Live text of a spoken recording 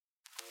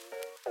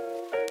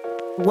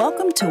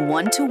Welcome to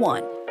One,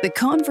 the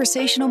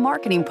conversational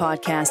marketing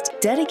podcast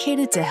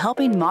dedicated to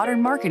helping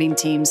modern marketing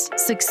teams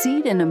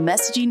succeed in a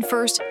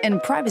messaging-first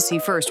and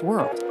privacy-first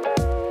world.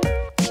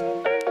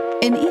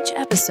 In each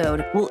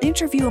episode, we'll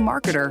interview a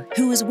marketer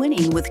who is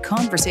winning with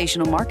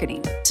conversational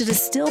marketing to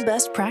distill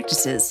best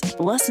practices,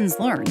 lessons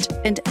learned,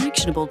 and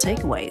actionable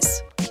takeaways.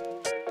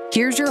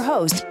 Here's your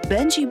host,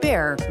 Benji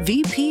Baer,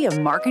 VP of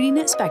Marketing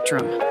at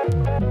Spectrum.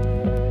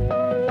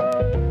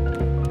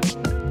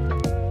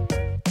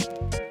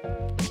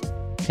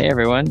 Hey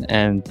everyone,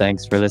 and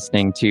thanks for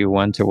listening to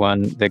One,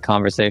 the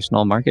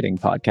conversational marketing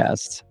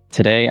podcast.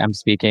 Today, I'm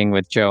speaking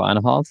with Joe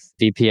Anhalt,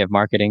 VP of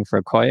Marketing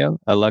for Koyo,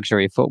 a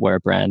luxury footwear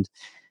brand.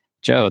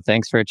 Joe,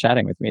 thanks for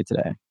chatting with me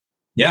today.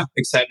 Yeah,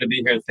 excited to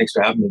be here. Thanks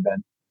for having me,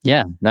 Ben.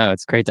 Yeah, no,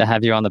 it's great to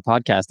have you on the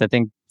podcast. I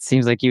think it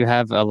seems like you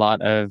have a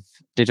lot of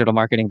digital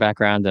marketing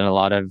background in a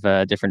lot of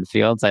different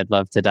fields I'd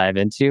love to dive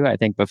into. I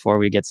think before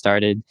we get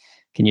started,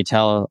 can you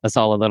tell us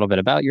all a little bit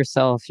about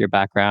yourself, your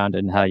background,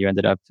 and how you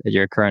ended up at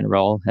your current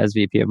role as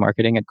VP of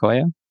Marketing at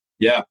Koyo?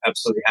 Yeah,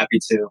 absolutely happy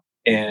to.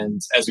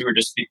 And as we were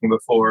just speaking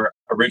before,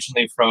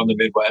 originally from the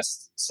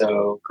Midwest,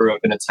 so grew up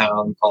in a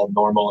town called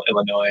Normal,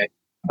 Illinois,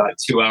 about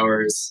 2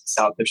 hours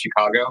south of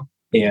Chicago,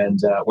 and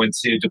went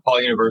to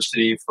DePaul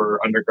University for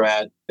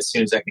undergrad as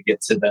soon as I could get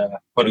to the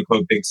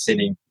quote-unquote big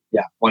city.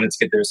 Yeah, wanted to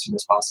get there as soon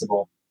as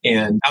possible.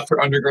 And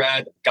after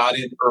undergrad, got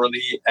in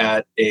early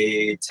at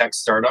a tech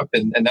startup.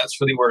 And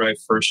that's really where I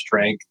first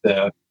drank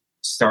the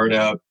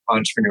startup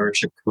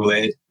entrepreneurship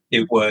Kool-Aid.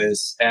 It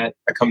was at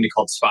a company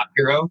called Spot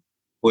Hero,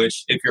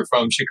 which if you're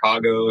from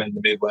Chicago and the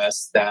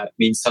Midwest, that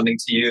means something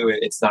to you.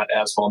 It's not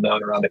as well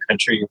known around the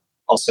country.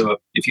 Also,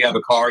 if you have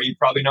a car, you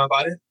probably know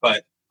about it.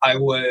 But I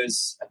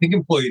was, I think,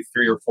 employee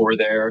 3 or 4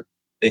 there.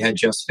 They had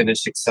just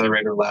finished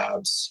Accelerator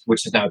Labs,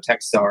 which is now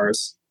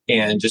Techstars,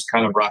 and just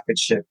kind of rocket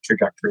ship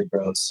trajectory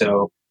growth.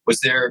 So was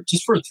there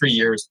just for 3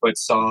 years, but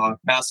saw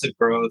massive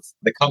growth,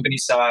 the company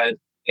side,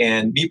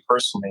 and me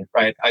personally,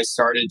 right? I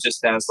started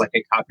just as like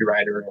a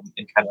copywriter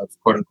and kind of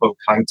quote unquote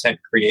content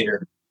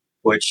creator,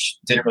 which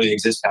didn't really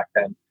exist back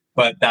then.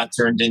 But that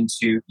turned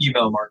into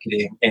email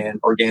marketing and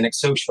organic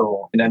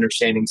social and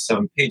understanding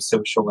some paid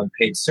social and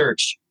paid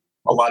search,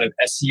 a lot of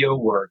SEO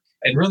work,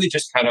 and really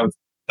just kind of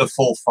the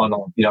full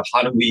funnel. You know,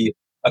 how do we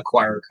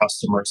acquire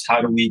customers?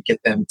 How do we get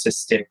them to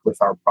stick with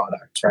our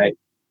product, right?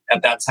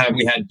 At that time,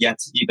 we had yet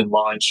to even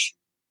launch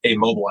a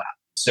mobile app.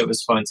 So it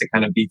was fun to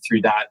kind of be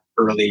through that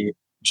early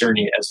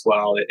journey as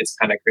well. It's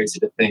kind of crazy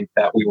to think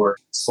that we were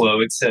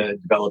slow to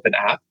develop an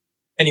app.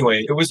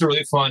 Anyway, it was a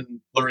really fun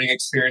learning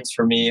experience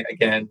for me.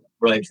 Again,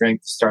 where I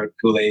drank the startup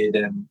Kool-Aid,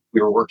 and we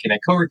were working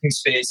at co-working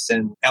space.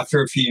 And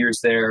after a few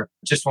years there,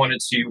 just wanted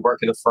to work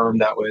at a firm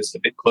that was a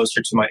bit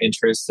closer to my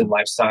interests and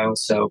lifestyle.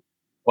 So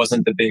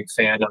wasn't the big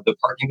fan of the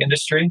parking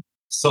industry.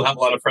 Still have a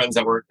lot of friends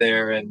that work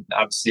there and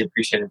obviously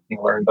appreciate everything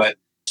I learned, but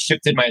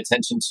shifted my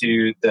attention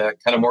to the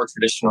kind of more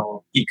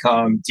traditional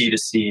e-com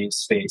D2C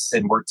space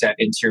and worked at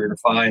Interior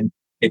Define.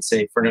 It's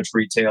a furniture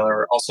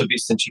retailer, also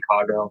based in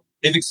Chicago.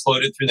 They've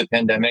exploded through the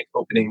pandemic,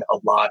 opening a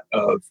lot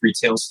of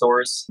retail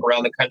stores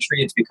around the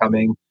country. It's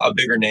becoming a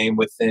bigger name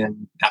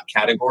within that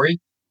category,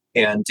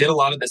 and did a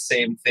lot of the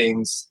same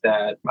things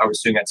that I was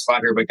doing at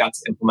Spire, but got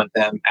to implement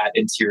them at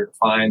Interior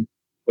Define.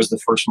 Was the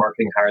first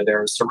marketing hire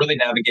there. So really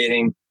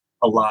navigating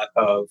a lot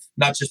of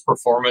not just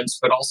performance,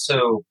 but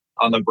also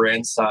on the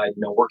brand side,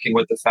 you know, working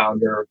with the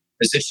founder,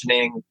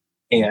 positioning,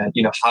 and,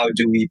 you know, how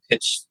do we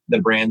pitch the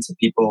brand to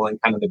people and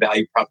kind of the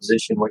value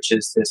proposition, which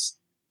is this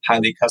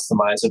highly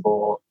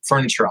customizable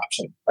furniture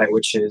option, right?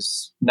 Which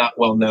is not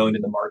well known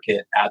in the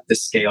market at the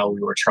scale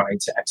we were trying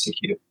to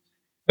execute.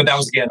 But that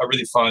was, again, a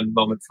really fun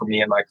moment for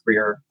me in my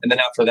career. And then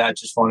after that,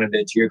 just wanted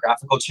a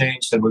geographical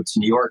change. So I moved to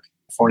New York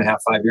 4.5,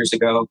 5 years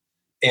ago.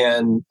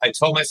 And I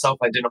told myself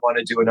I didn't want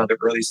to do another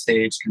early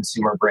stage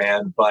consumer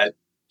brand, but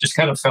just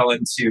kind of fell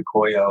into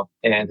Koyo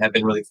and have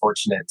been really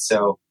fortunate.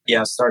 So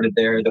yeah, started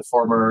there. The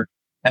former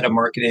head of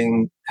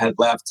marketing had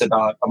left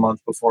about a month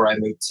before I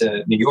moved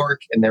to New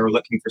York, and they were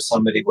looking for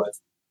somebody with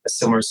a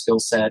similar skill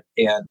set,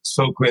 and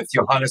spoke with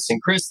Johannes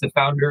and Chris, the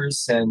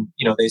founders, and,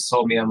 you know, they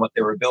sold me on what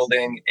they were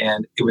building.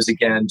 And it was,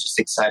 again, just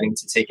exciting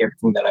to take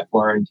everything that I've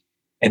learned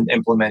and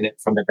implement it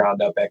from the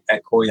ground up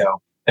at Koyo.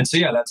 And so,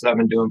 yeah, that's what I've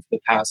been doing for the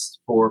past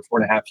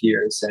 4.5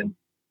 years. And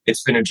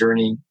it's been a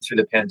journey through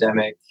the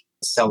pandemic.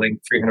 Selling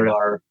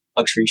 $300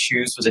 luxury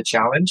shoes was a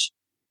challenge,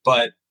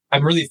 but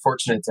I'm really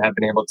fortunate to have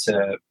been able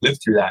to live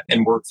through that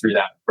and work through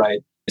that, right?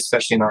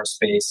 Especially in our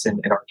space and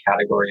in our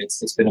category.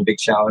 It's been a big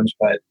challenge,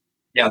 but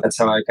yeah, that's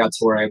how I got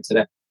to where I am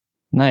today.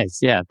 Nice.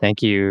 Yeah.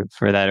 Thank you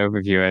for that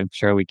overview. I'm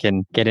sure we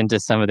can get into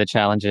some of the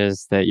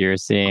challenges that you're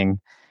seeing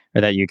or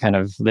that you kind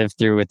of lived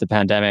through with the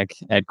pandemic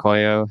at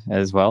Koyo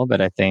as well.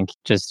 But I think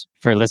just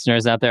for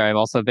listeners out there, I'm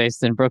also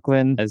based in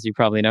Brooklyn, as you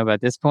probably know by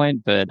this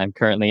point, but I'm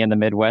currently in the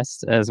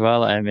Midwest as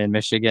well. I'm in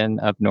Michigan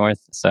up north.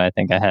 So I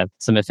think I have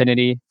some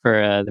affinity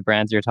for the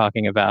brands you're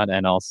talking about,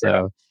 and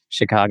also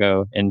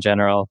Chicago in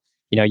general.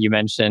 You know, you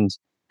mentioned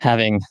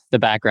having the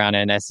background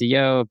in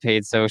SEO,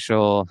 paid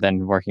social,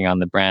 then working on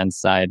the brand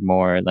side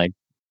more. Like,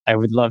 I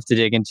would love to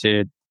dig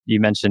into, you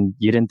mentioned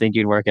you didn't think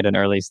you'd work at an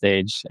early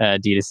stage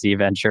D2C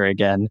venture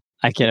again.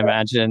 I can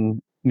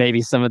imagine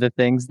maybe some of the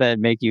things that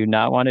make you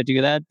not want to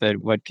do that, but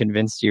what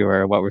convinced you,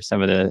 or what were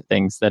some of the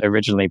things that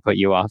originally put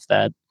you off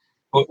that?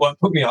 What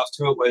put me off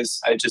to it was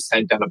I just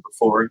had done it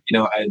before.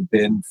 I had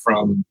been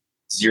from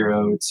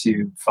 0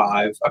 to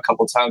 5 a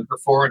couple times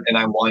before, and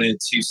I wanted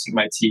to sink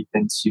my teeth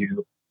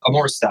into a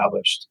more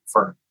established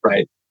firm,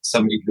 right?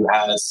 Somebody who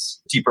has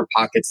deeper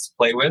pockets to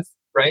play with,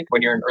 right?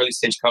 When you're an early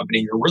stage company,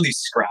 you're really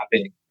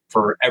scrapping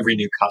for every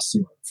new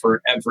customer,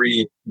 for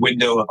every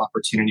window of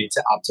opportunity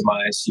to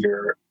optimize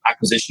your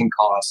acquisition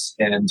costs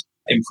and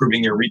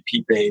improving your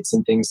repeat rates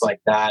and things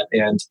like that.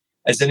 And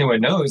as anyone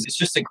knows, it's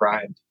just a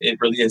grind. It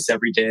really is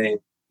every day.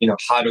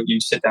 How do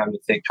you sit down and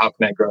think, how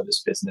can I grow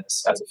this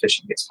business as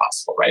efficiently as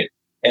possible, right?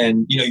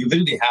 And, you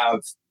literally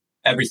have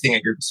everything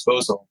at your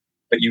disposal,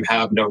 but you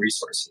have no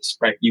resources,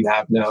 right? You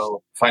have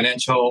no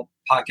financial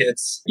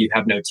pockets, you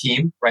have no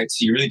team, right?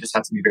 So you really just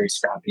have to be very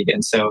scrappy.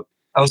 And so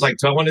I was like,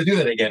 do I want to do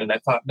that again? And I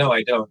thought, no,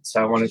 I don't.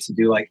 So I wanted to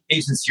do like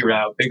agency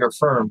route, bigger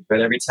firm. But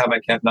every time I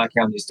kept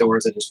knocking on these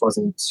doors, I just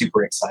wasn't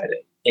super excited.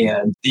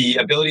 And the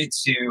ability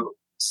to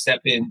step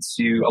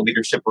into a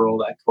leadership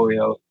role at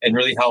Koyo and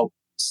really help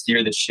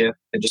steer the ship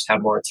and just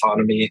have more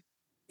autonomy.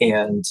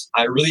 And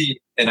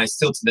I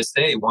still to this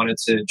day wanted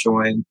to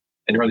join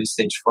an early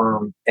stage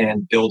firm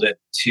and build it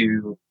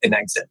to an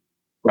exit,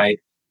 right?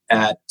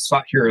 At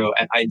Spot Hero,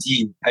 at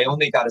ID, I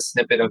only got a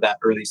snippet of that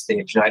early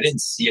stage and I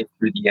didn't see it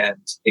through the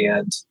end.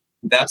 And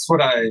that's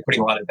what I'm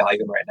putting a lot of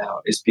value in right now,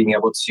 is being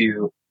able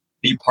to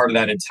be part of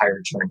that entire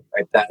journey,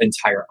 right? That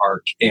entire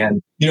arc.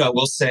 And, I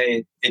will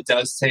say it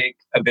does take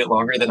a bit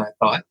longer than I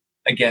thought.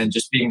 Again,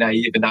 just being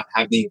naive and not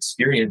having the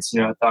experience,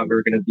 I thought we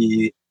were going to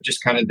be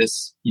just kind of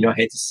this, I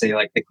hate to say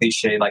like the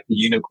cliche, like the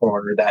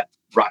unicorn or that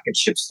rocket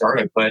ship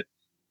startup. But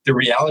the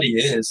reality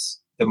is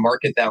the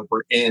market that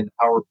we're in,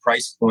 our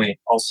price point,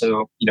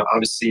 also,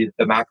 obviously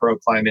the macro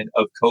climate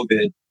of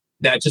COVID,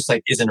 that just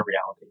like isn't a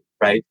reality,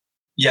 right?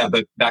 Yeah,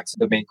 but back to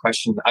the main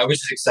question, I was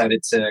just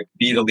excited to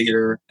be the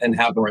leader and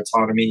have more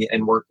autonomy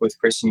and work with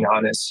Chris and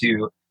Giannis,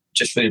 who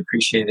just really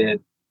appreciated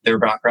their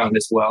background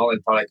as well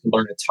and thought I could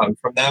learn a ton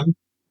from them.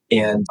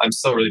 And I'm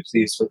still really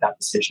pleased with that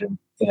decision.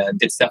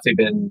 And it's definitely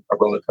been a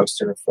roller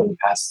coaster for the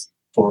past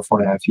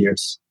 4.5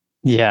 years.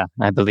 Yeah,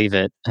 I believe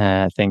it.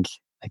 I think,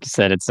 like you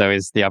said, it's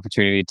always the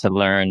opportunity to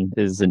learn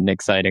is an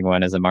exciting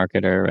one as a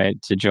marketer,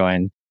 right? To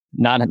join,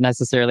 not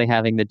necessarily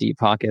having the deep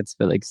pockets,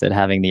 but like I said,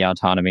 having the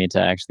autonomy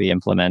to actually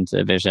implement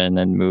a vision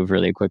and move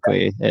really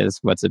quickly is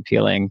what's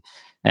appealing.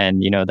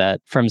 And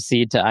that from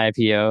seed to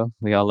IPO,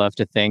 we all love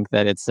to think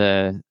that it's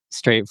a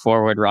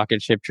straightforward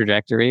rocket ship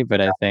trajectory, but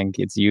I think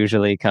it's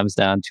usually comes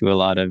down to a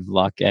lot of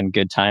luck and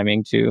good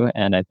timing too.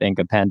 And I think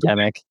a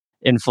pandemic,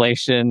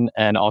 inflation,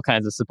 and all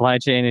kinds of supply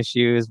chain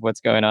issues, what's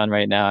going on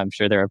right now, I'm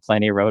sure there are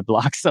plenty of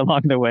roadblocks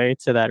along the way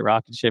to that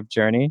rocket ship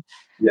journey.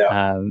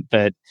 Yeah.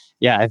 But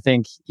yeah, I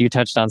think you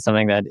touched on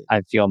something that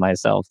I feel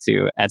myself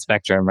too at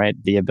Spectrum, right?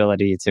 The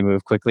ability to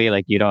move quickly.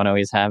 Like you don't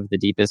always have the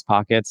deepest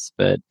pockets,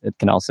 but it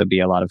can also be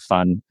a lot of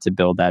fun to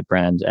build that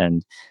brand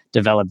and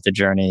develop the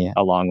journey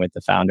along with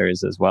the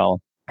founders as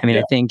well. I mean,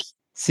 I think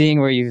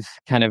seeing where you've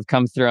kind of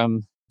come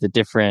from, the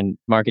different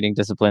marketing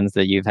disciplines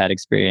that you've had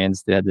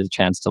experience, had the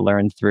chance to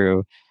learn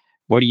through,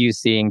 what are you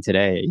seeing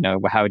today?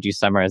 How would you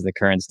summarize the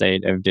current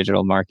state of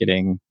digital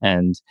marketing,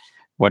 and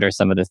what are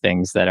some of the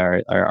things that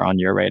are on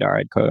your radar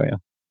at Koyo?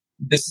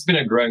 This has been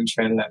a growing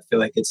trend, and I feel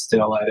like it's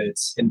still at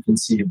its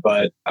infancy,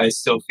 but I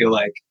still feel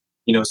like,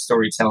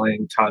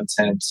 storytelling,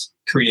 content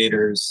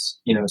creators,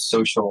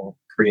 social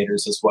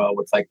creators as well,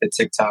 with like the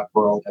TikTok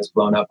world has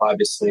blown up,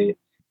 obviously.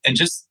 And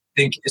just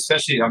think,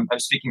 especially, I'm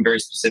speaking very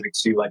specific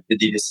to like the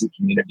D2C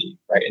community,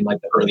 right? And like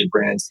the early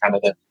brands, kind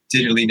of the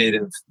digitally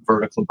native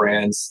vertical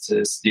brands,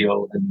 to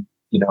steal and,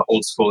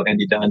 old school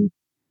Andy Dunn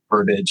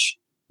verbiage.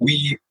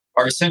 We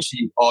are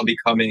essentially all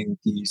becoming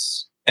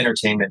these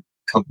entertainment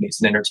companies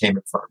and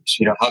entertainment firms.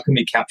 How can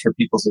we capture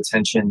people's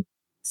attention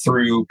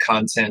through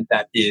content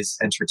that is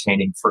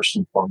entertaining first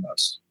and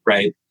foremost,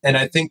 right? And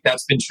I think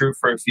that's been true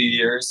for a few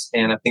years,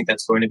 and I think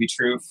that's going to be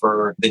true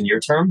for the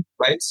near term,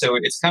 right? So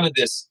it's kind of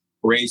this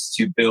race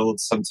to build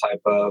some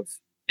type of,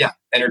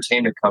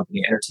 entertainment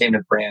company,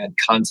 entertainment brand,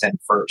 content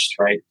first,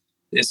 right?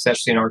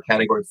 Especially in our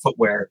category,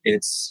 footwear,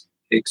 it's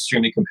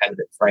extremely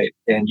competitive, right?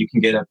 And you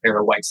can get a pair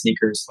of white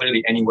sneakers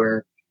literally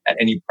anywhere at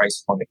any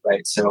price point,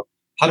 right? So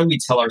how do we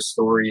tell our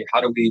story?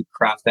 How do we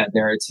craft that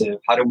narrative?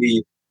 How do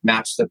we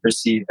match the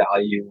perceived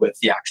value with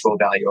the actual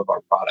value of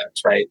our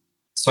product, right?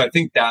 So I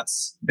think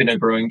that's been a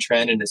growing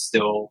trend and is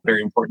still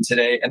very important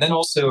today. And then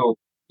also,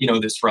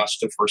 this rush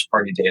to first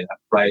party data,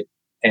 right?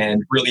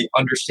 And really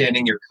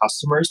understanding your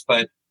customers.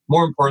 But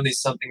more importantly,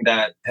 something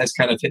that has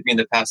kind of hit me in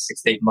the past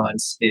 6 to 8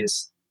 months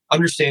is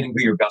understanding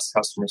who your best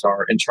customers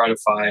are and try to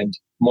find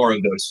more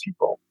of those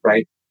people,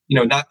 right?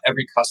 Not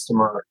every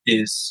customer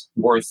is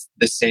worth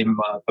the same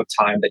amount of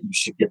time that you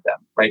should give them,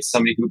 right?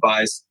 Somebody who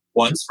buys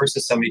once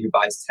versus somebody who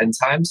buys 10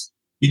 times,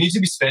 you need to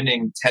be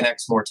spending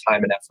 10x more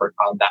time and effort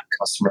on that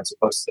customer as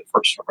opposed to the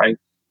first one, right?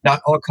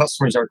 Not all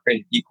customers are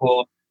created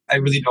equal. I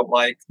really don't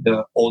like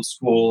the old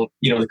school,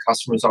 the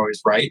customer's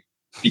always right,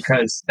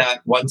 because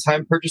that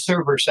one-time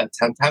purchaser versus that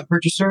 10-time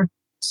purchaser,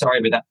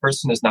 sorry, but that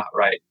person is not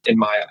right in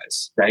my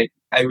eyes, right?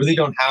 I really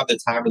don't have the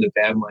time or the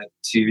bandwidth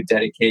to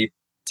dedicate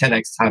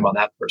 10x time on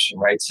that person,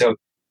 right? So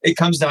it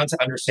comes down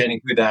to understanding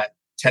who that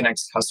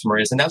 10x customer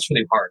is. And that's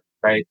really hard,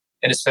 right?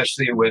 And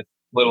especially with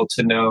little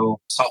to no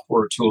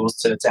software tools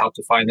to help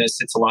define this,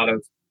 it's a lot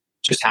of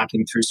just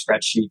hacking through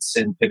spreadsheets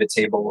and pivot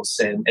tables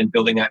and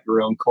building out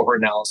your own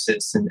cohort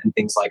analysis and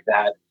things like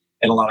that.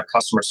 And a lot of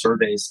customer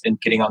surveys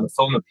and getting on the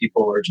phone with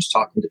people or just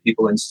talking to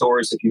people in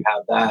stores if you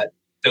have that.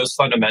 Those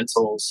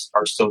fundamentals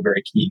are still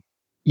very key.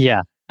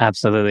 Yeah,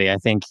 absolutely. I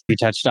think you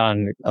touched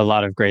on a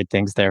lot of great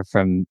things there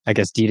from, I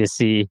guess,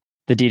 D2C.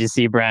 The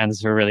D2C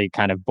brands were really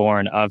kind of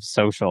born of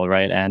social,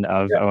 right? And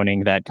of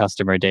owning that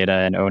customer data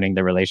and owning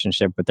the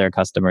relationship with their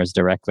customers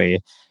directly.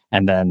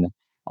 And then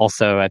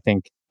also, I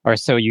think, are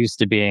so used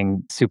to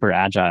being super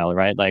agile,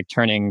 right? Like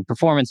turning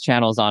performance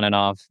channels on and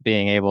off,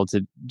 being able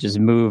to just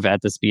move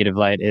at the speed of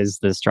light is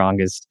the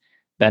strongest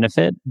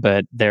benefit.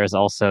 But there's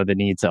also the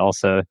need to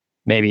also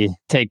maybe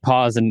take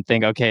pause and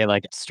think, okay,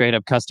 like straight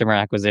up customer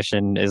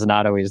acquisition is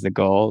not always the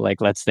goal. Like,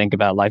 let's think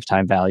about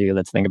lifetime value.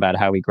 Let's think about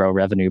how we grow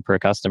revenue per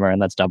customer, and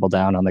let's double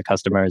down on the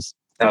customers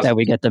that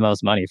we get the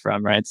most money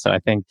from, right? So I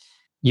think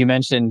you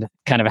mentioned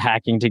kind of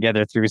hacking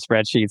together through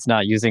spreadsheets,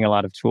 not using a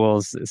lot of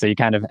tools. So you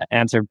kind of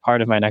answered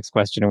part of my next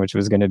question, which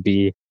was going to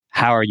be,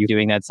 how are you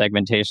doing that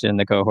segmentation,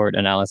 the cohort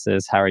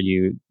analysis? How are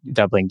you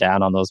doubling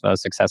down on those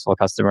most successful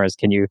customers?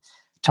 Can you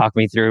talk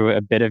me through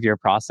a bit of your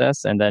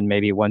process? And then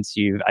maybe once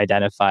you've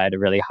identified a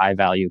really high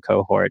value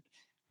cohort,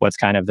 what's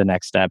kind of the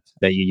next step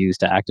that you use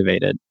to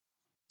activate it?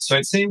 So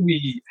I'd say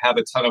we have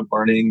a ton of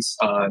learnings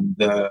on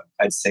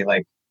I'd say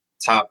like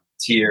top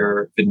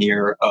tier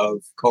veneer of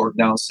cohort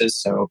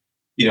analysis. So,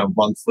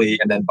 monthly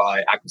and then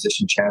by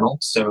acquisition channel.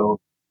 So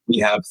we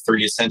have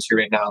three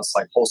essentially right now. It's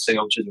like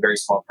wholesale, which is a very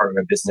small part of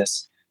our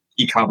business,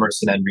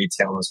 e-commerce, and then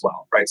retail as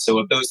well, right? So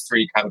of those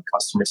three kind of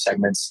customer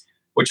segments,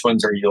 which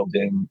ones are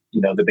yielding,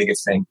 the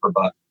biggest bang per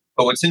buck.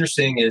 But what's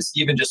interesting is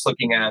even just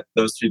looking at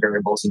those three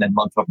variables and then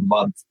month over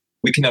month,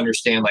 we can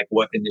understand like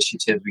what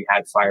initiatives we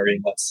had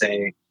firing, let's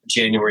say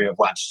January of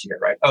last year,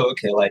 right? Oh,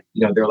 okay. Like,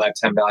 their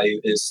lifetime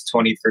value is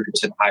 20,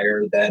 30%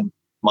 higher than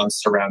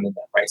months surrounding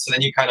that, right? So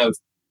then you kind of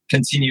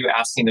continue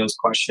asking those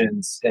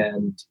questions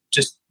and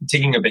just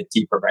digging a bit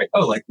deeper, right?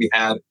 Oh, like we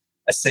had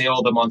a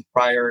sale the month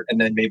prior, and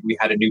then maybe we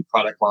had a new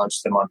product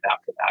launch the month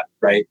after that,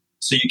 right?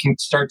 So you can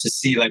start to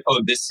see like,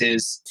 oh, this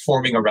is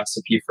forming a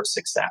recipe for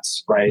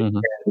success, right? Mm-hmm.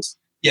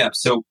 And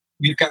so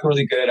we've gotten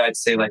really good. I'd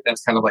say like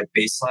that's kind of like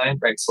baseline,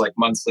 right? So like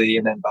monthly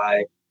and then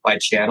by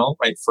channel,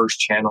 right?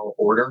 First channel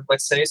order,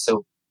 let's say.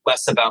 So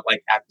less about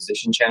like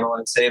acquisition channel,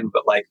 I'd say,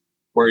 but like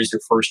where does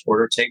your first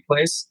order take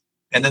place?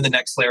 And then the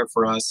next layer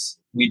for us,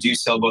 we do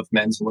sell both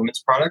men's and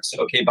women's products.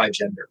 Okay, by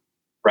gender,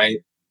 right?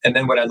 And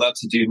then what I'd love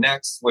to do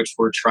next, which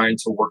we're trying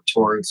to work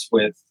towards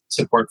with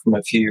support from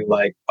a few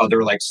like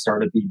other like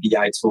startup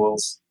BI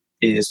tools,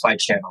 is by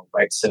channel,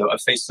 right? So a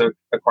Facebook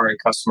acquired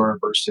customer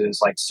versus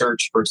like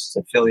search versus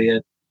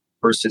affiliate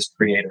versus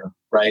creator,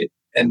 right?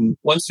 And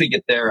once we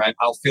get there,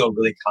 I'll feel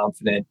really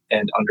confident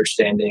and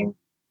understanding,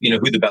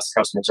 who the best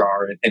customers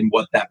are and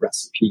what that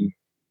recipe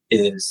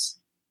is.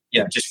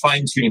 Yeah, just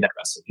fine tuning that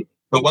recipe.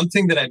 But one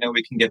thing that I know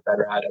we can get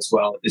better at as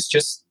well is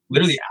just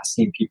literally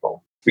asking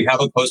people. We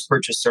have a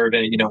post-purchase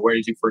survey, where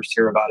did you first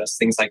hear about us?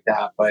 Things like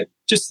that. But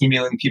just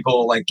emailing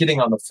people, like getting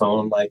on the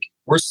phone, like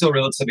we're still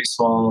relatively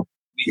small.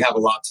 We have a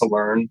lot to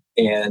learn.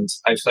 And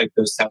I feel like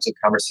those types of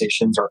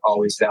conversations are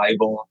always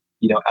valuable.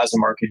 As a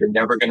marketer, you're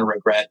never going to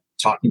regret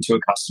talking to a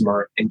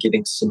customer and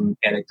getting some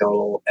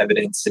anecdotal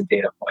evidence and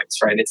data points,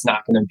 right? It's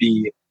not going to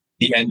be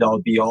the end all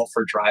be all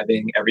for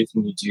driving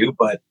everything you do,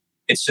 but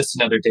it's just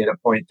another data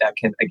point that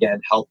can, again,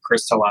 help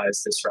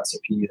crystallize this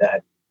recipe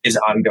that is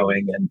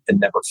ongoing and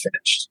never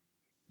finished.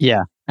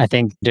 Yeah, I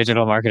think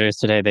digital marketers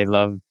today, they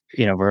love,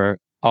 we're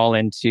all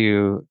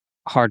into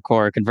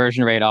hardcore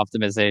conversion rate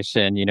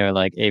optimization,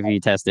 like A/B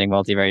testing,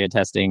 multivariate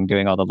testing,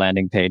 doing all the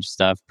landing page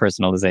stuff,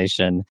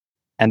 personalization.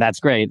 And that's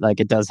great. Like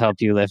it does help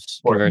you lift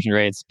conversion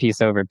rates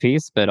piece over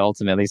piece, but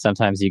ultimately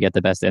sometimes you get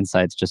the best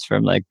insights just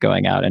from like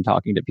going out and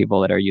talking to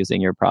people that are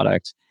using your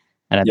product.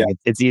 And I think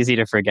it's easy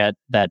to forget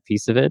that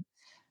piece of it.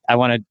 I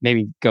want to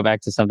maybe go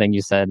back to something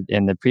you said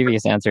in the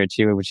previous answer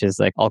too, which is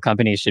like all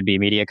companies should be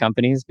media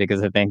companies,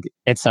 because I think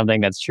it's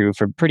something that's true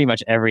for pretty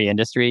much every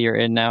industry you're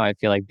in now. I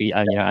feel like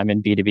I'm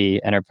in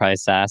B2B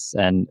enterprise SaaS,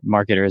 and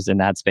marketers in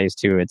that space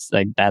too. It's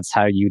like that's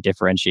how you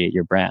differentiate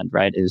your brand,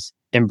 right? Is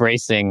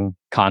embracing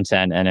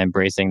content and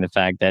embracing the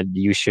fact that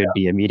you should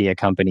be a media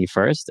company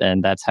first,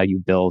 and that's how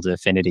you build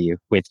affinity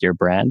with your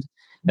brand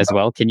as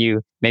well. Can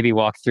you maybe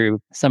walk through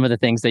some of the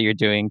things that you're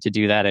doing to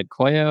do that at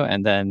Koyo?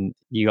 And then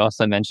you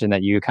also mentioned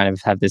that you kind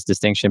of have this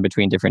distinction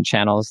between different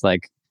channels,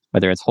 like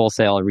whether it's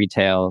wholesale,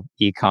 retail,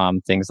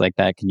 e-com, things like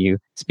that. Can you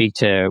speak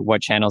to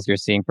what channels you're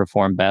seeing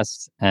perform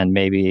best and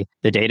maybe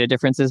the data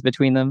differences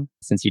between them?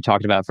 Since you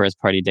talked about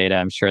first-party data,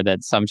 I'm sure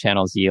that some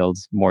channels yield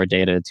more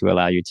data to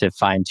allow you to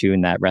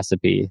fine-tune that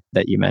recipe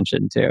that you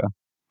mentioned too.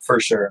 For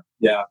sure.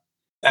 Yeah.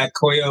 At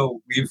Koyo,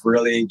 we've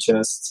really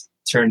just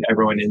turned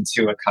everyone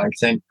into a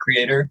content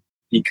creator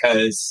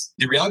because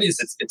the reality is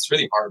it's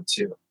really hard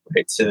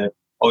right? To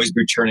always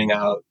be churning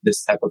out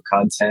this type of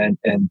content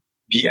and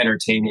be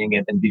entertaining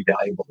and be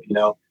valuable.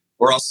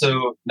 We're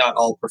also not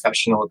all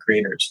professional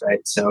creators, right?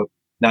 So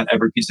not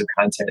every piece of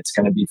content is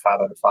going to be 5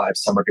 out of 5.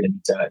 Some are going to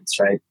be duds,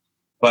 right?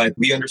 But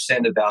we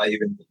understand the value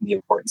and the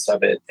importance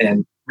of it.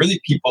 And really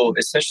people,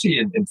 especially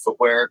in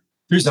footwear,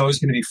 there's always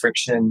going to be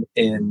friction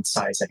in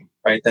sizing,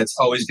 right? That's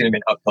always going to be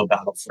an uphill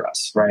battle for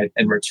us, right?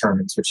 And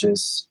returns, which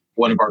is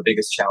one of our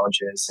biggest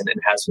challenges, and it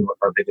has been one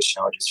of our biggest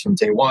challenges from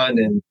day one.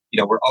 And,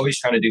 we're always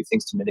trying to do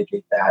things to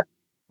mitigate that.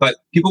 But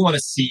people want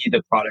to see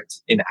the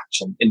product in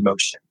action, in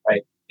motion,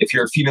 right? If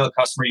you're a female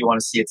customer, you want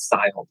to see it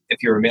styled.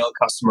 If you're a male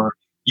customer,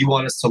 you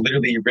want us to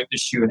literally rip the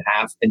shoe in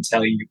half and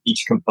tell you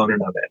each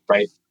component of it,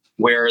 right?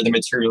 Where the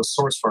material is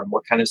sourced from,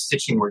 what kind of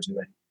stitching we're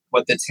doing,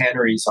 what the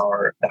tanneries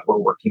are that we're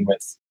working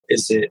with.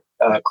 Is it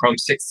Chrome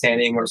 6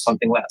 tanning or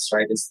something less,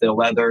 right? Is the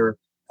leather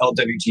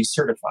LWG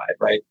certified,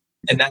 right?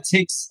 And that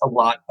takes a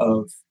lot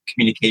of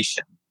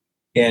communication.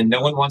 And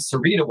no one wants to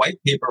read a white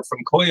paper from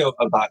Koyo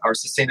about our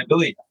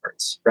sustainability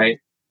efforts, right?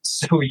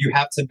 So you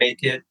have to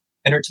make it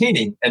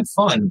entertaining and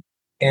fun.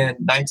 And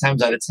 9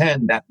 times out of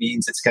 10, that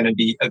means it's going to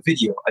be a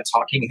video, a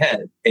talking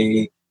head,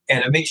 a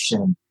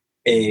animation,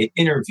 a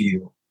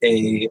interview,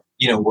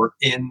 we're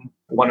in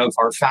one of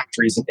our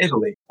factories in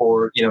Italy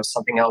or,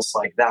 something else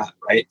like that,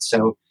 right?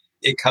 So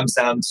it comes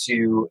down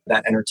to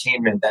that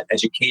entertainment, that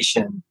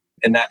education,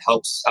 and that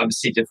helps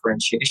obviously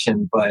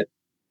differentiation. But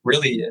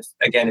really, if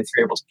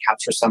you're able to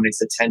capture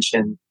somebody's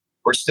attention,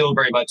 we're still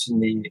very much in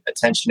the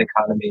attention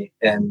economy,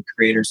 and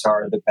creators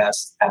are the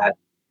best at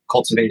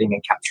cultivating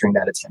and capturing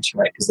that attention,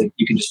 right? Because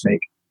you can just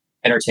make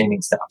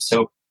entertaining stuff.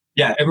 So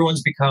yeah,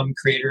 everyone's become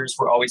creators.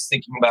 We're always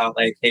thinking about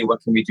like, hey,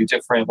 what can we do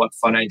different? What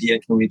fun idea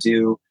can we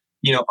do?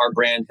 Our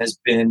brand has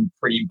been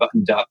pretty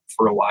buttoned up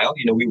for a while.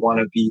 We want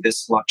to be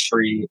this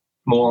luxury,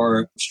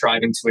 more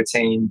striving to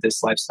attain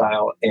this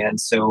lifestyle. And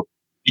so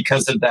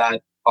because of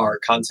that, our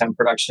content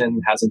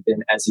production hasn't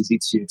been as easy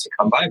to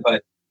come by.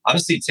 But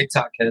honestly,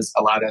 TikTok has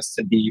allowed us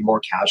to be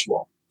more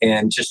casual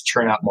and just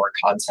churn out more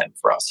content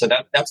for us. So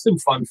that's been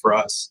fun for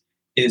us,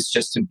 is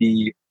just to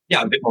be,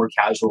 a bit more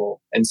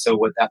casual. And so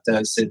what that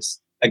does is,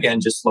 again,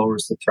 just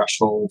lowers the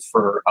threshold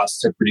for us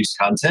to produce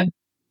content,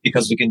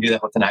 because we can do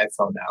that with an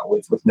iPhone now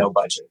with no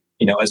budget,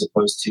 as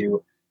opposed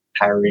to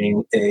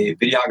hiring a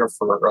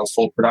videographer or a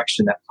full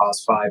production that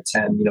costs 5,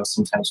 10,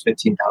 sometimes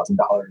 $15,000.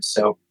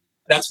 So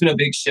that's been a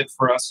big shift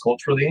for us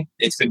culturally.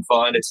 It's been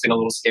fun. It's been a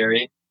little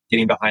scary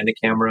getting behind the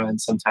camera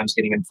and sometimes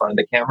getting in front of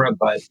the camera,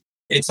 but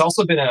it's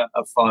also been a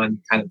fun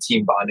kind of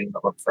team bonding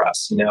moment for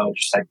us,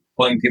 just like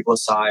pulling people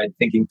aside,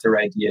 thinking through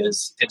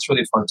ideas. It's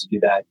really fun to do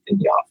that in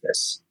the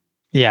office.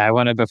 Yeah, I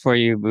want to, before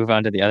you move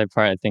on to the other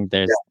part, I think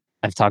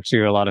I've talked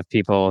to a lot of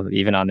people,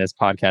 even on this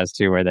podcast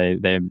too, where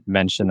they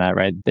mention that,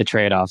 right? The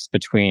trade-offs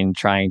between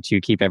trying to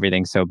keep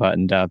everything so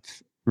buttoned up,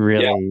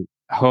 really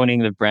honing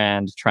the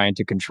brand, trying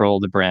to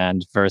control the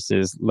brand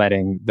versus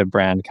letting the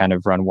brand kind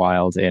of run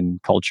wild in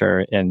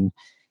culture, in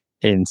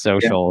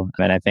social.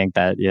 And I think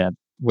that,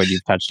 what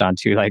you've touched on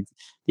too, like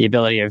the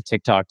ability of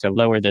TikTok to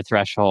lower the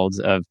thresholds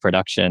of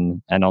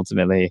production and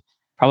ultimately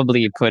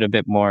probably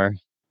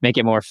make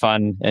it more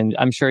fun. And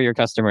I'm sure your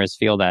customers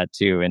feel that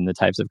too in the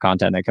types of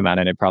content that come out,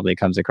 and it probably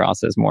comes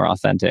across as more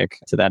authentic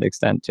to that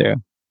extent too.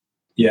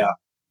 Yeah.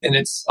 And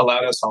it's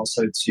allowed us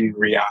also to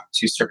react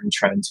to certain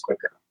trends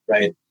quicker,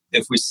 right?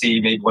 If we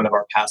see maybe one of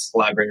our past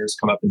collaborators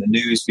come up in the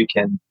news, we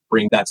can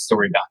bring that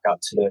story back up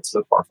to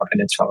the forefront,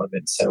 and it's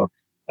relevant. So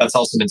that's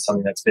also been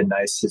something that's been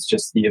nice. It's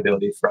just the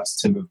ability for us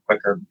to move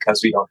quicker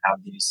because we don't have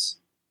these,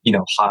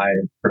 high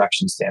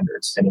production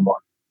standards anymore.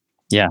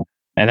 Yeah.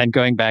 And then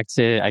going back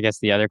to, I guess,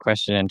 the other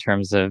question in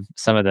terms of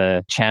some of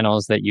the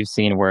channels that you've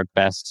seen work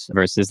best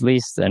versus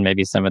least, and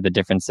maybe some of the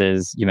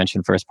differences. You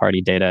mentioned first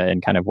party data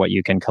and kind of what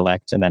you can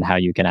collect and then how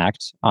you can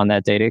act on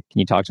that data. Can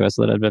you talk to us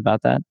a little bit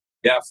about that?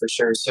 Yeah, for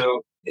sure.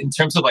 So in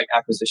terms of like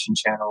acquisition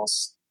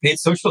channels, paid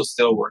social is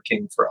still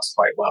working for us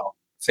quite well.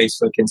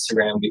 Facebook,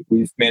 Instagram,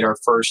 we've made our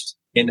first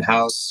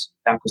in-house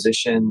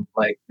acquisition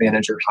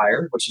manager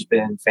hire, which has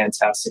been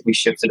fantastic. We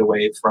shifted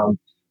away from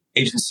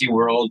agency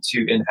world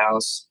to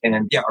in-house, and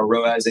our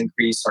ROAS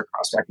increase, our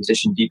cost of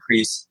acquisition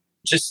decrease,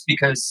 just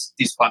because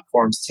these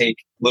platforms take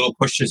little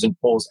pushes and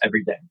pulls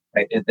every day,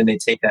 right? And then they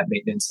take that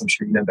maintenance. I'm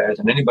sure you know better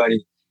than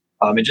anybody.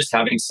 And just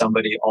having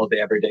somebody all day,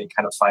 every day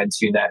kind of fine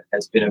tune that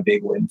has been a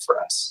big win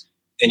for us.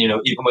 And,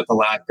 even with the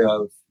lack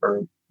of,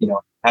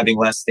 having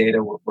less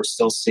data, we're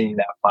still seeing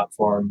that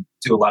platform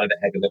do a lot of the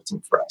heavy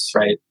lifting for us,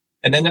 right?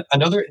 And then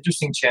another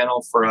interesting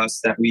channel for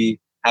us that we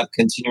have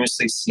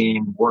continuously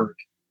seen work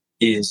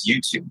is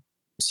YouTube.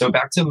 So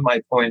back to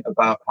my point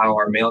about how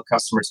our male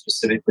customers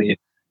specifically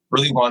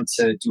really want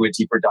to do a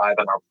deeper dive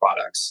on our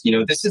products.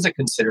 This is a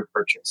considered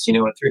purchase. A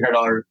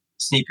 $300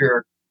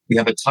 sneaker We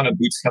have a ton of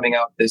boots coming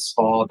out this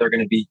fall. They're going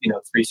to be,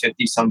 $350,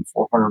 some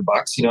 $400.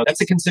 That's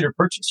a considered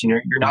purchase.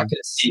 You're not going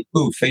to see,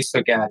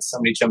 Facebook ads,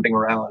 somebody jumping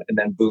around, and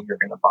then boom, you're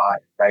going to buy,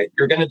 right?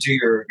 You're going to do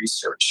your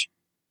research.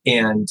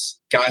 And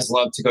guys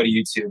love to go to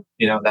YouTube.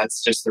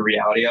 That's just the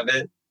reality of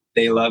it.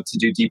 They love to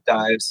do deep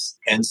dives.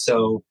 And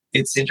so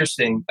it's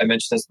interesting. I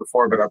mentioned this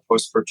before, but our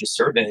post-purchase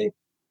survey,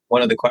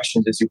 one of the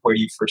questions is where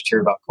you first hear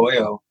about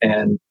Koyo,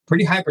 and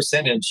pretty high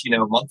percentage,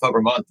 month over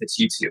month, it's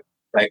YouTube,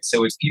 right?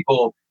 So it's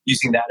people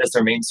using that as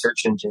their main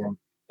search engine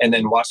and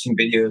then watching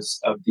videos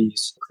of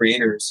these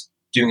creators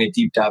doing a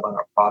deep dive on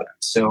our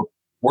product. So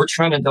we're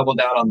trying to double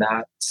down on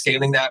that.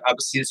 Scaling that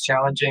obviously is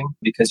challenging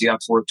because you have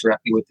to work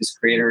directly with these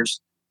creators.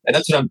 And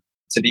that's what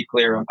to be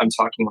clear, I'm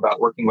talking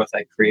about working with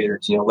like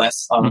creators,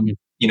 less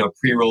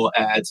pre-roll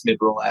ads,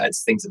 mid-roll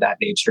ads, things of that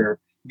nature.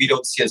 We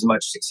don't see as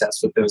much success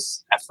with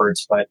those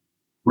efforts, but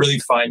really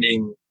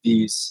finding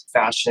these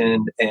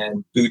fashion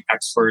and boot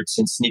experts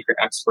and sneaker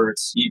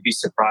experts, you'd be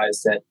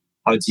surprised at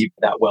how deep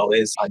that well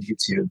is on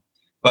YouTube.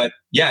 But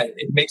yeah,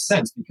 it makes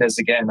sense because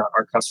again,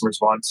 our customers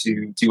want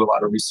to do a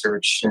lot of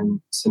research and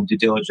some due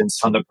diligence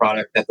on the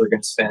product that they're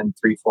going to spend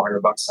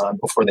 $300-400 on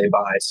before they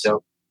buy.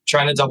 So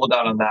trying to double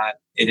down on that.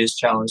 It is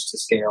challenged to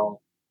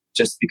scale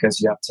just because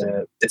you have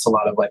to, it's a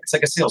lot of it's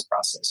like a sales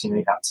process.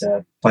 You have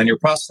to find your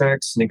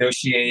prospects,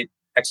 negotiate,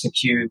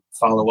 execute,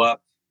 follow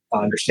up,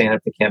 understand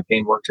if the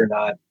campaign worked or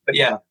not. But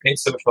yeah, paid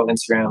social,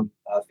 Instagram,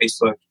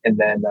 Facebook, and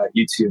then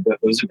YouTube.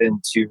 Those have been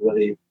two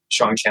really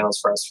strong channels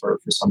for us for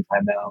some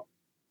time now.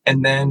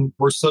 And then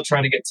we're still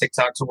trying to get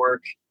TikTok to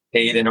work,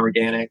 paid and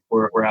organic.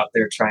 We're out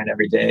there trying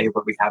every day,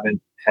 but we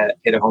haven't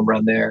hit a home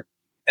run there.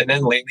 And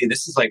then lately,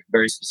 this is like a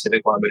very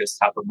specific one, but it's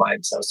top of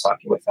mind. So I was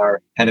talking with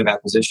our head of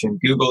acquisition.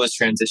 Google is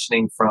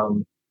transitioning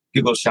from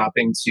Google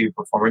Shopping to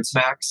Performance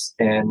Max.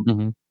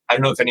 And I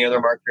don't know if any other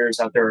marketers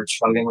out there are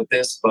struggling with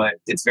this, but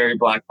it's very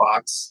black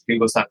box.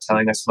 Google's not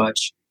telling us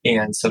much.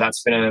 And so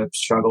that's been a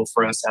struggle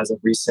for us as of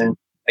recent.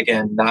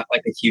 Again, not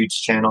like a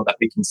huge channel that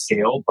we can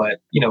scale, but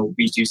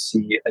we do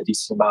see a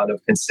decent amount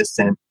of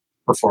consistent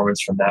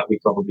performance from that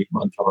week over week,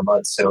 month over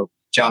month. So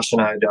Josh,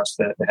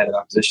 the head of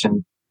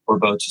acquisition, we're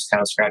both just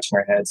kind of scratching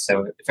our heads.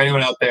 So if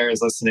anyone out there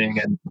is listening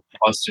and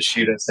wants to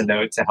shoot us a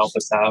note to help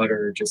us out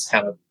or just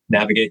kind of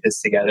navigate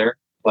this together,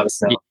 let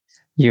us know.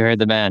 You heard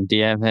the man.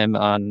 DM him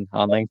on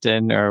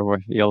LinkedIn, or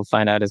you'll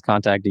find out his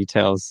contact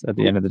details at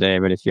the end of the day.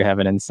 But if you have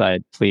an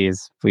insight,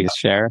 please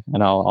share,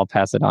 and I'll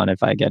pass it on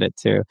if I get it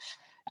too.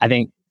 I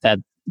think that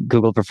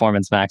Google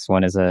Performance Max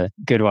one is a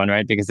good one,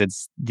 right? Because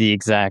it's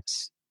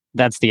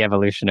that's the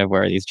evolution of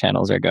where these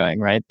channels are going,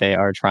 right? They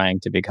are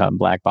trying to become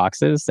black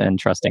boxes, and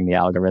trusting the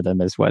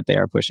algorithm is what they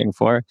are pushing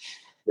for.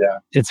 Yeah.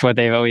 It's what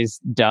they've always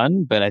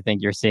done, but I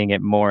think you're seeing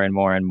it more and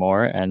more and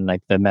more. And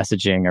like the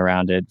messaging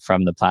around it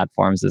from the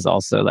platforms is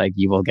also like,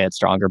 you will get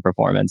stronger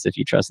performance if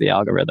you trust the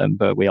algorithm.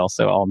 But we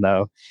also all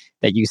know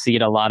that you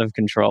cede a lot of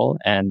control.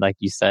 And like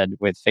you said,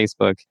 with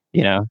Facebook,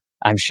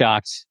 I'm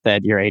shocked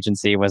that your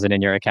agency wasn't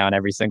in your account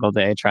every single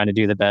day trying to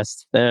do the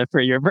best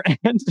for your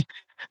brand.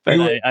 But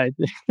we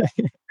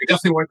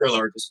definitely weren't their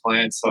largest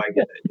client, so I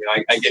get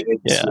it. I get it.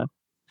 Yeah.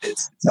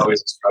 It's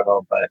always a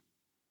struggle, but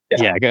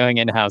yeah, going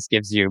in-house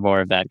gives you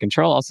more of that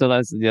control. Also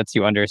lets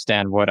you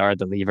understand what are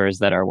the levers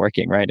that are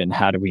working, right? And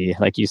how do we,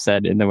 like you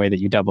said, in the way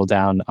that you double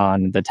down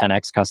on the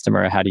 10x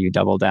customer, how do you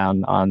double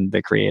down on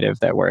the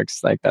creative that works?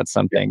 Like that's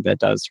something that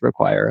does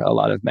require a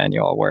lot of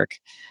manual work.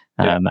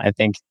 I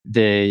think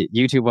the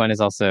YouTube one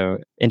is also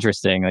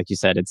interesting. Like you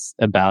said, it's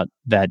about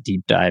that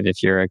deep dive.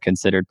 If you're a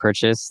considered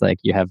purchase, like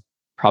you have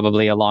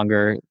probably a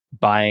longer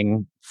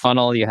buying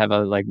funnel, you have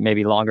a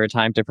maybe longer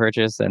time to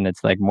purchase, and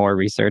it's like more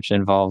research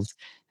involved.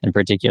 And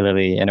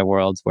particularly in a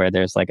world where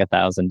there's like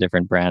 1,000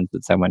 different brands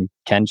that someone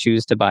can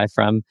choose to buy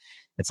from,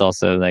 it's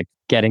also like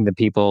getting the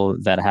people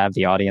that have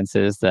the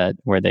audiences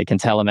where they can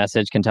tell a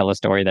message, can tell a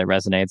story that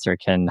resonates, or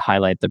can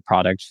highlight the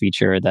product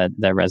feature that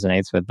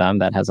resonates with them.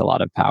 That has a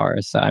lot of power.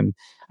 So I'm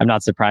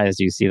not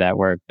surprised you see that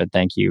work, but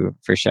thank you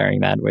for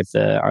sharing that with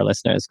our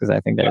listeners, because I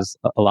think there's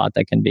a lot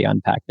that can be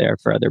unpacked there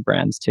for other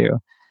brands too.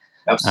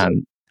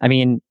 Absolutely.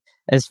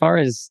 As far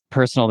as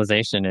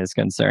personalization is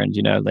concerned,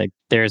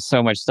 there's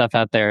so much stuff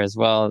out there as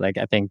well. Like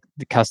I think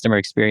the customer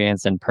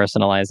experience and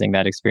personalizing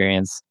that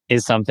experience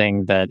is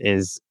something that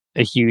is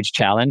a huge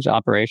challenge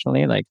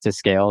operationally. Like to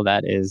scale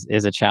that is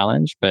a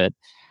challenge. But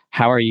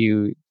how are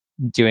you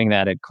doing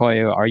that at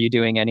Koyo? Are you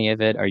doing any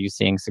of it? Are you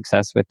seeing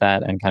success with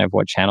that? And kind of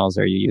what channels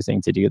are you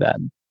using to do that?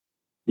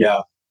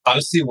 Yeah,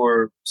 honestly,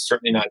 we're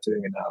certainly not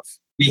doing enough.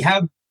 We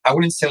have, I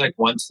wouldn't say like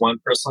one-to-one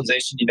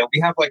personalization.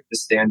 We have like the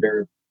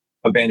standard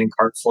abandoned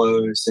cart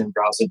flows and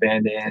browse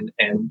abandon,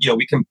 and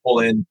we can pull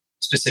in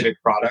specific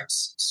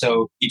products.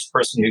 So each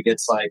person who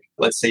gets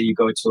let's say you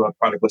go to a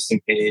product listing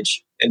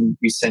page and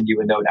we send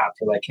you a note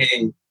after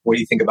hey, what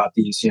do you think about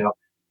these?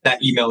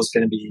 That email is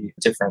going to be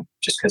different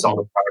just because all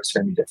the products are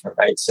going to be different,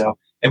 right? So,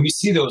 and we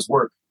see those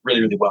work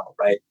really, really well,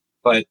 right?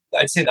 But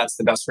I'd say that's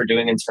the best we're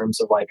doing in terms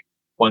of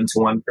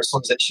one-to-one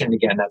personalization.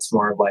 Again, that's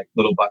more of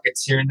little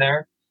buckets here and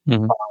there.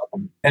 Mhm.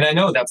 And I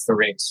know that's the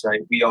race,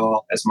 right? We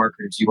all, as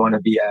marketers, you want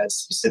to be as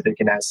specific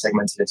and as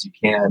segmented as you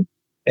can.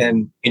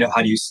 And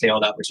how do you scale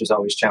that, which is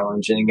always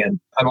challenging. And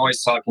I'm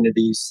always talking to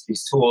these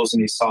tools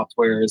and these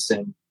softwares,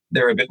 and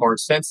they're a bit more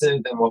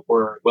expensive than what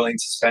we're willing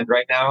to spend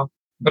right now.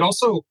 But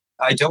also,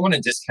 I don't want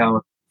to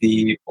discount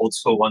the old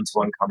school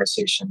one-to-one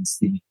conversations,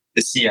 the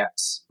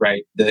CX,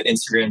 right? The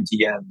Instagram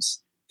DMs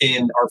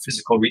in our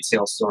physical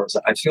retail stores.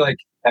 I feel like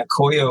at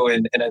Koyo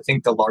and I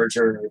think the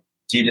larger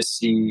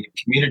D2C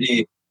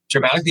community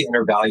dramatically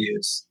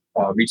undervalues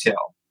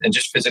retail and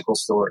just physical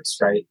stores,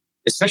 right?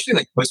 Especially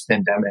like post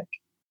pandemic.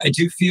 I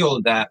do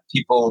feel that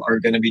people are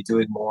going to be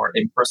doing more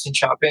in person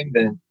shopping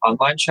than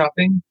online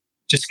shopping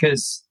just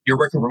because you're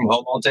working from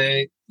home all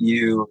day.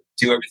 You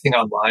do everything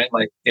online.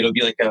 Like it'll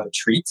be like a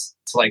treat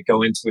to like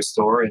go into a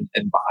store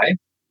and buy.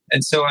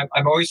 And so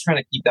I'm always trying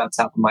to keep that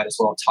top of mind as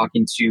well,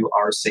 talking to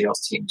our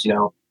sales teams,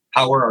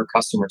 how are our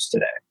customers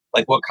today?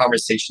 Like what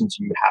conversations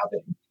are you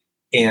having?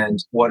 And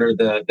what are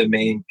the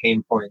main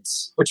pain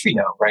points, which we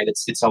know, right?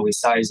 It's always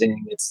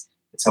sizing, it's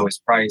always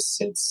price,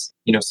 it's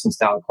some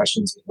style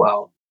questions as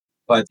well.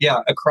 But yeah,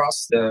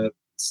 across the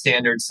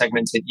standard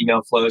segmented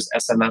email flows,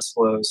 SMS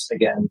flows,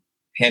 again,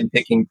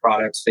 handpicking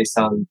products based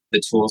on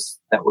the tools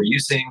that we're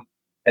using,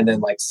 and then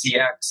like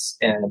CX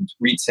and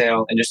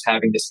retail, and just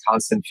having this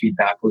constant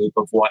feedback loop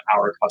of what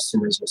our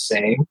customers are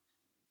saying.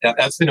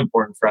 That's been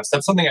important for us.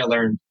 That's something I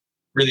learned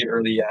really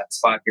early at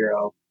Spot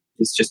Hero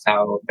is just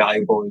how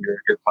valuable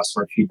your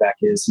customer feedback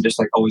is, and just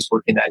like always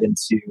working that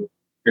into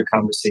your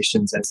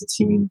conversations as a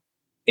team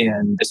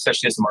and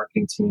especially as a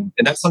marketing team.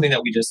 And that's something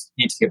that we just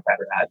need to get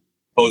better at,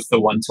 both the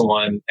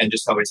one-to-one and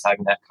just always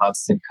having that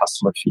constant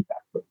customer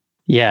feedback loop.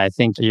 Yeah, I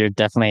think you're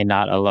definitely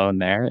not alone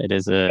there. It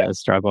is a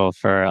struggle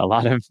for a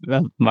lot of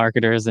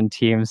marketers and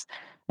teams.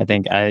 I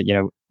think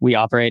we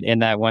operate in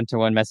that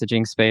one-to-one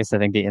messaging space. I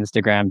think the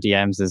Instagram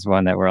DMs is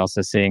one that we're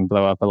also seeing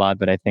blow up a lot.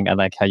 But I think I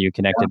like how you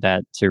connected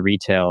that to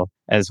retail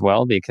as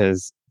well,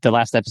 because the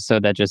last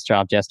episode that just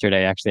dropped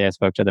yesterday, actually, I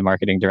spoke to the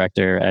marketing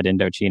director at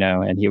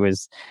Indochino, and he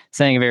was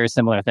saying a very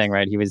similar thing,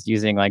 right? He was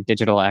using like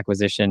digital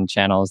acquisition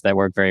channels that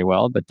work very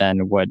well, but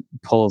then what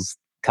pulls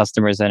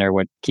customers in or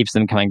what keeps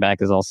them coming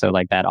back is also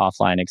like that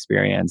offline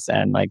experience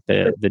and like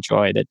the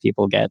joy that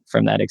people get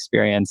from that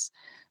experience.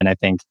 And I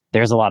think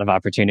there's a lot of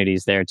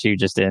opportunities there too,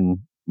 just in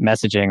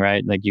messaging,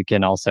 right? Like you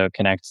can also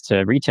connect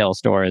to retail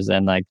stores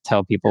and like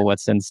tell people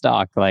what's in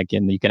stock, like,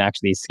 and you can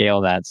actually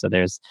scale that. So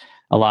there's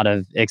a lot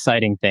of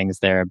exciting things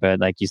there. But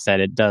like you said,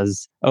 it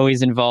does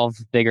always involve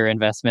bigger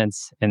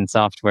investments in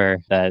software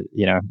that,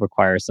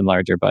 require some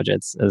larger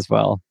budgets as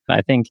well.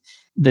 I think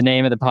the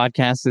name of the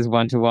podcast is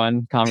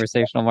one-to-one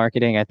conversational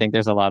marketing. I think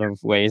there's a lot of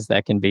ways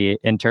that can be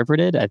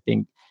interpreted. I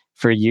think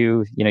for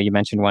you, you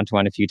mentioned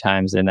one-to-one a few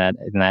times in that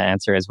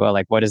answer as well.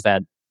 Like, what does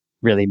that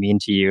really mean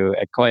to you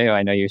at Koyo?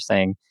 I know you're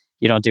saying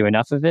you don't do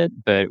enough of it,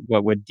 but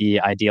what would the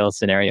ideal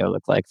scenario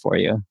look like for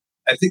you?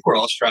 I think we're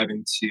all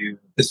striving to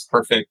this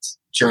perfect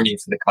journey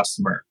for the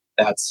customer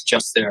that's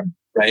just there,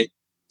 right?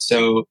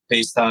 So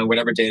based on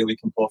whatever data we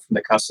can pull from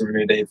the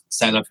customer, they've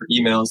signed up for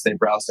emails, they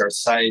browsed our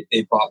site,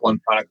 they bought one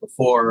product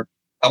before.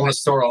 I want to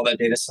store all that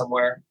data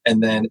somewhere.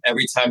 And then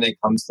every time they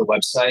come to the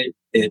website,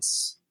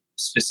 it's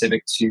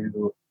specific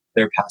to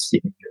their past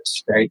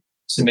behaviors, right?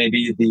 So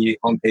maybe the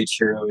homepage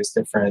hero is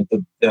different.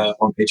 The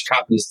homepage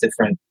copy is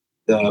different.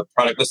 The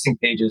product listing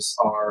pages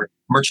are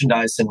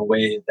merchandised in a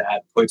way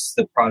that puts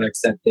the products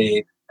that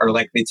they are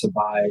likely to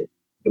buy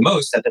the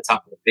most at the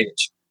top of the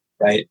page,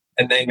 right?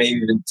 And they may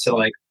even to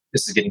like,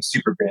 this is getting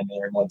super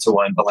granular and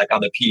one-to-one, but like on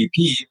the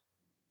PDP,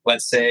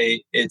 let's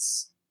say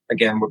it's,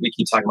 again, we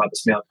keep talking about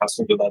this male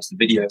customer who loves the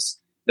videos.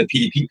 The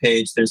PDP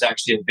page, there's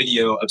actually a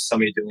video of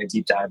somebody doing a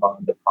deep dive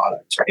on the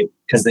product, right?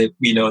 Because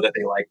we know that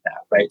they like that,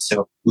 right?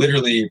 So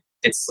literally,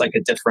 it's like a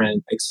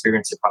different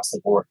experience across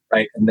the board,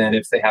 right? And then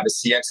if they have a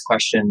CX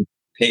question,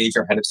 Paige,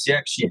 our head of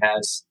CX, she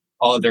has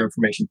all of their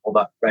information pulled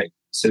up, right?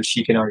 So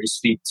she can already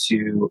speak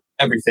to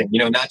everything,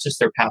 not just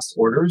their past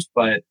orders,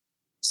 but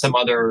some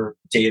other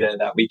data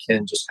that we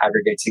can just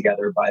aggregate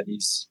together by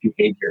these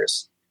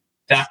behaviors.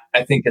 That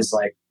I think is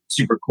like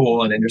super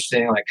cool and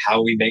interesting. Like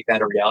how we make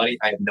that a reality,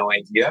 I have no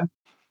idea.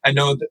 I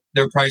know that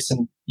there are probably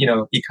some,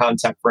 e-com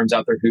tech firms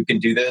out there who can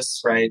do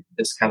this, right?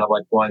 This kind of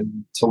like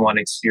one-to-one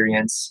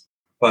experience.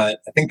 But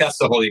I think that's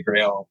the holy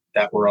grail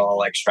that we're all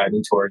like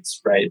striving towards,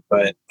 right?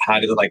 But how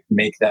to like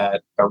make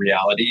that a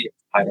reality,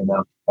 I don't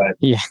know. But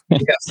Yeah. I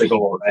think that's the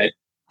goal, right?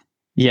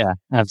 Yeah,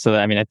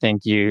 absolutely. I mean, I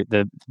think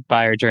the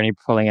buyer journey,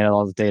 pulling in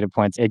all those data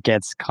points, it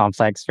gets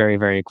complex very,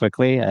 very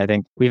quickly. I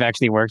think we've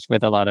actually worked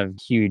with a lot of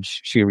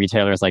huge shoe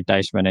retailers like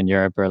Deichmann in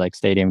Europe or like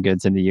Stadium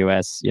Goods in the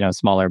US,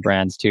 smaller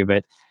brands too.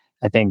 But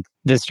I think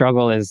the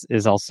struggle is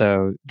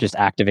also just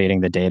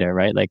activating the data,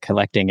 right? Like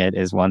collecting it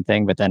is one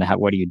thing, but then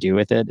what do you do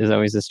with it is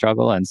always a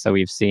struggle. And so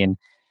we've seen,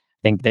 I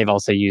think they've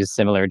also used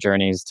similar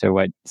journeys to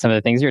what some of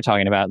the things you're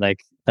talking about. Like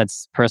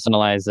let's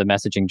personalize the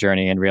messaging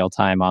journey in real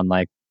time on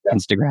like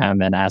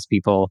Instagram and ask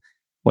people,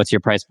 what's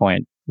your price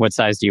point? What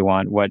size do you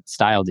want? What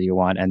style do you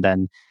want? And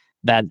then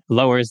that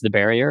lowers the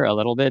barrier a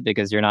little bit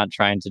because you're not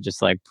trying to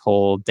just like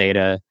pull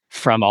data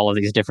from all of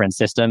these different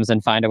systems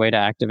and find a way to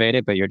activate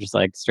it, but you're just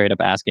like straight up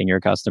asking your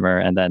customer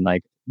and then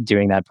like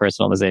doing that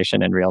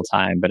personalization in real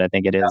time. But I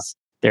think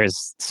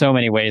there's so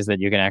many ways that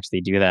you can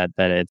actually do that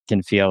it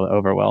can feel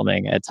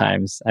overwhelming at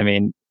times. I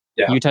mean,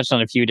 Yeah. you touched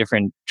on a few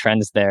different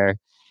trends there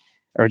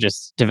or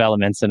just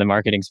developments in the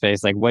marketing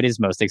space. Like what is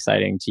most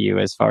exciting to you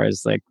as far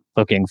as like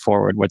looking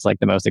forward? What's like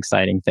the most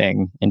exciting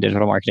thing in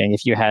digital marketing?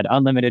 If you had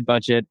unlimited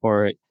budget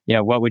or,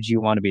 what would you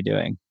want to be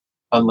doing?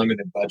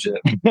 Unlimited budget.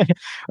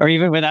 Or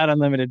even without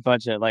unlimited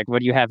budget, like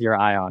what do you have your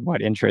eye on?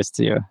 What interests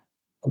you?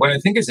 What I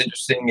think is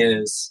interesting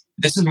is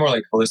this is more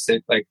like holistic,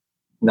 like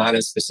not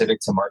as specific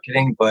to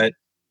marketing, but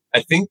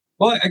I think,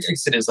 well, I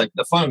guess it is like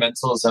the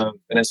fundamentals of,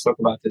 and I spoke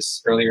about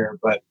this earlier,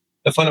 but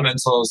the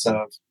fundamentals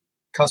of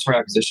customer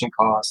acquisition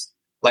cost,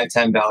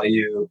 lifetime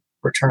value,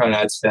 return on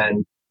ad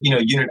spend,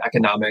 unit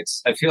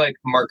economics. I feel like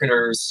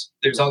marketers,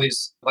 there's all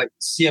these like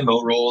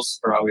CMO roles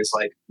are always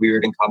like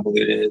weird and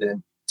convoluted,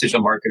 and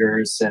digital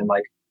marketers and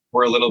like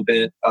we're a little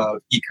bit of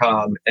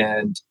e-com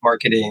and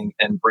marketing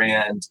and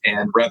brand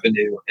and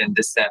revenue and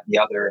this, that, and the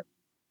other.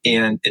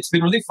 And it's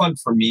been really fun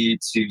for me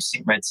to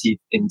sink my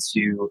teeth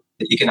into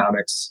the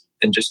economics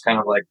and just kind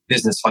of like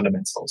business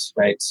fundamentals,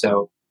 right?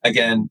 So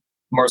again,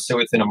 more so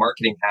within a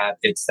marketing hat,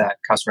 it's that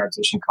customer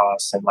acquisition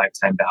costs and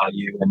lifetime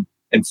value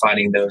and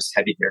finding those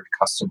heavy hitter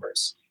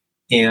customers.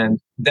 And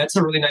that's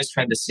a really nice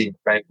trend to see,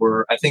 right?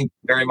 We're, I think,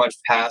 very much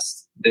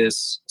past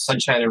this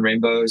sunshine and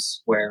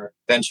rainbows where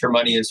venture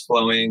money is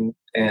flowing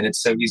and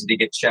it's so easy to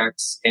get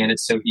checks and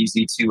it's so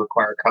easy to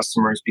acquire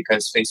customers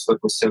because Facebook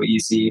was so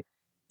easy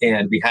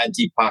and we had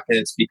deep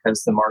pockets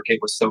because the market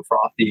was so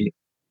frothy.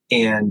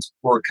 And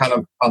we're kind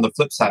of on the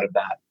flip side of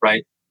that,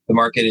 right? The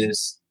market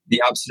is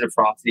the opposite of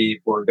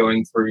frothy. We're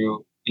going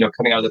through,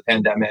 coming out of the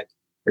pandemic,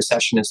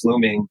 recession is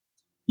looming.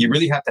 You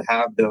really have to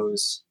have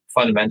those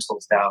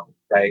fundamentals down,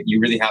 right? You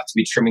really have to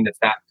be trimming the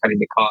fat, cutting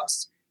the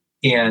costs.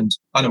 And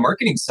on a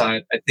marketing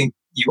side, I think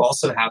you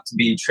also have to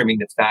be trimming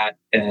the fat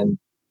and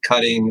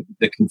cutting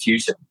the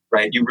confusion,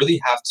 right? You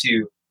really have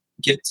to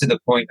get to the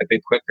point a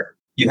bit quicker.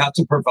 You have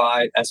to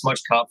provide as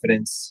much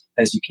confidence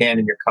as you can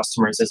in your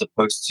customers as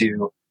opposed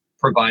to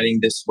providing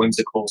this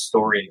whimsical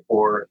story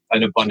or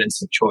an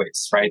abundance of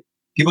choice, right?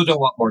 People don't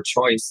want more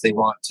choice. They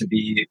want to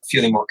be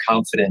feeling more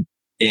confident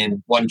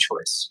in one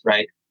choice,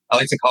 right? I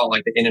like to call it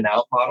like the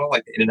In-N-Out model,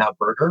 like the In-N-Out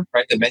burger,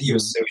 right? The menu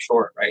is so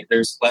short, right?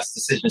 There's less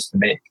decisions to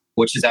make,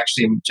 which is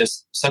actually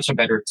just such a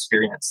better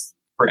experience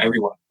for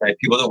everyone, right?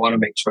 People don't want to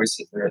make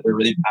choices. They're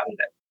really bad at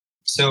it.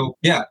 So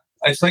yeah,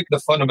 I feel like the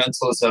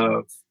fundamentals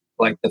of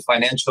like the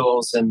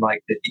financials and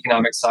like the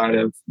economic side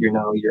of,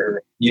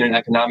 your unit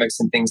economics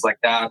and things like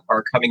that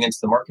are coming into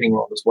the marketing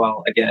world as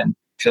well. Again,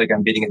 I feel like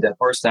I'm beating a dead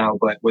horse now,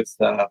 but with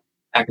the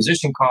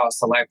acquisition costs,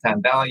 the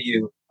lifetime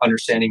value,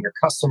 understanding your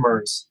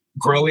customers,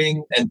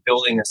 growing and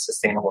building a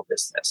sustainable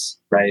business,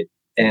 right?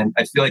 And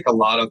I feel like a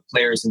lot of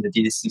players in the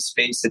D2C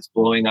space, it's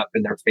blowing up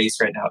in their face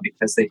right now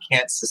because they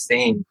can't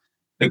sustain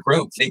the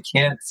growth. They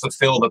can't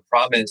fulfill the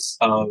promise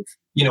of,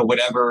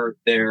 whatever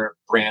their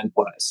brand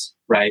was,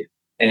 right?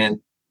 And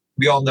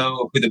we all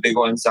know who the big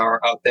ones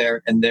are out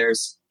there. And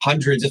there's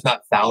hundreds, if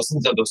not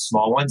thousands of those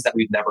small ones that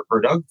we've never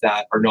heard of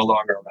that are no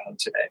longer around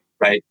today,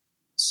 right?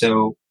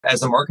 So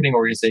as a marketing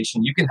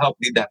organization, you can help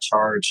lead that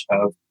charge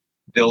of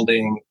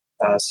building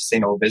a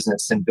sustainable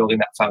business and building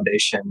that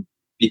foundation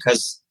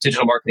because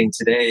digital marketing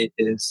today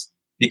is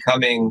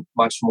becoming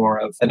much more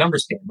of a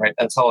numbers game, right?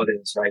 That's all it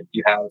is, right?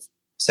 You have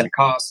set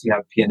costs, you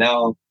have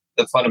P&L.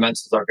 The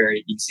fundamentals are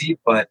very easy,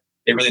 but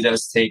it really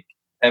does take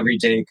every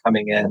day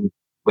coming in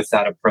with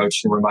that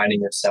approach and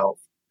reminding yourself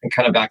and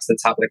kind of back to the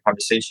top of the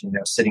conversation,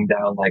 sitting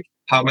down, like,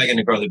 how am I going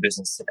to grow the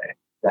business today,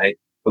 right?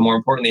 But more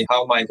importantly,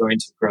 how am I going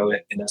to grow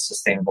it in a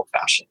sustainable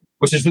fashion,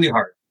 which is really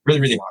hard,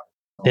 really, really hard.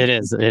 It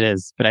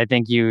is. But I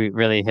think you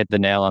really hit the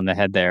nail on the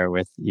head there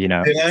with, Did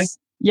I?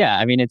 yeah,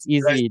 I mean, it's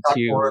easy Talk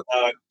to more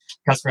about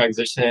customer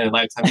acquisition and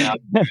lifetime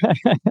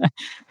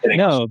value.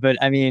 No, but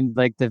I mean,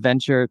 like the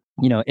venture,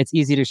 it's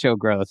easy to show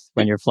growth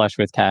when you're flush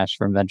with cash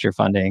from venture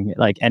funding.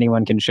 Like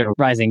anyone can show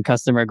rising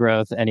customer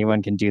growth.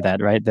 Anyone can do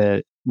that, right?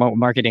 What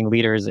marketing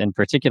leaders in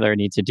particular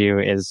need to do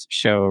is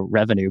show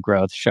revenue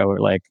growth, show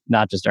like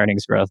not just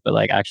earnings growth, but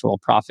like actual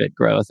profit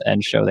growth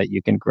and show that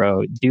you can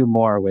grow, do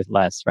more with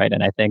less, right?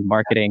 And I think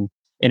marketing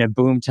in a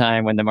boom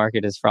time when the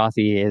market is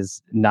frothy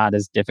is not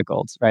as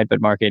difficult, right? But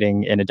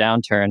marketing in a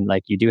downturn,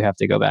 like you do have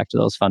to go back to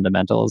those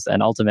fundamentals.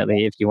 And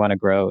ultimately, if you want to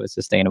grow a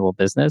sustainable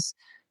business,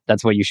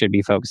 that's what you should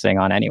be focusing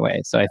on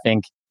anyway. So I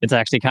think it's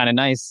actually kind of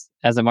nice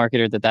as a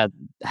marketer that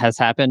has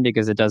happened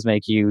because it does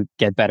make you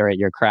get better at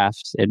your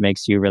craft. It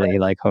makes you really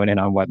like hone in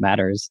on what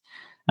matters.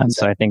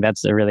 So I think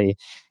that's a really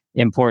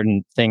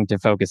important thing to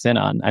focus in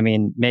on. I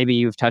mean, maybe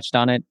you've touched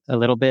on it a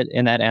little bit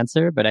in that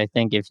answer, but I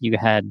think if you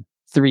had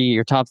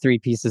your top three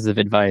pieces of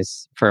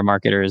advice for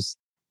marketers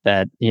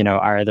that,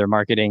 are either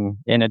marketing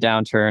in a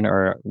downturn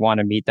or want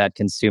to meet that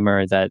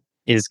consumer that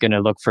is going to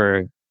look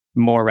for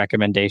more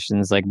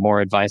recommendations, like more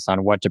advice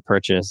on what to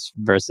purchase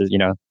versus,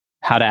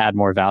 how to add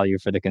more value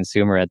for the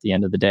consumer at the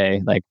end of the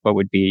day, like what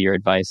would be your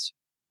advice?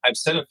 I've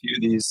said a few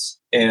of these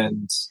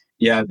and,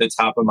 Yeah, the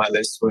top of my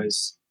list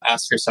was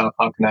ask yourself,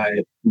 how can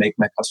I make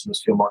my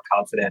customers feel more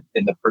confident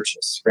in the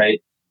purchase,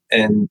 right?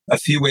 And a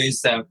few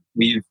ways that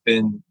we've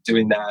been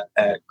doing that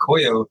at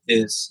Koyo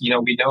is,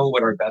 we know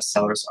what our best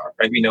sellers are,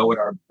 right? We know what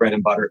our bread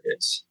and butter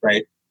is,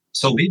 right?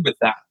 So lead with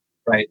that,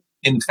 right?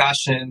 In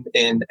fashion,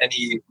 in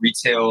any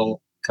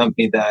retail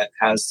company that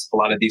has a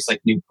lot of these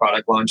like new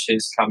product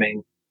launches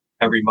coming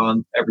every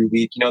month, every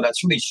week,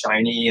 that's really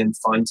shiny and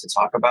fun to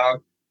talk about.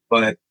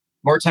 But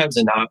more times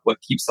than not, what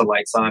keeps the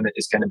lights on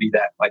is going to be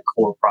that like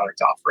core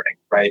product offering,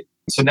 right?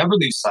 So never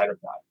lose sight of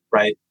that,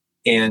 right?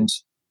 And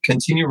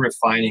continue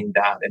refining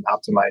that and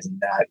optimizing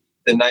that.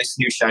 The nice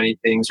new shiny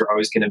things are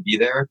always going to be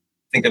there.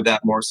 Think of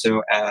that more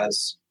so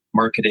as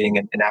marketing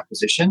and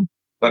acquisition.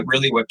 But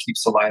really what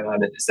keeps the light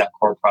on it is that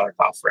core product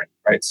offering,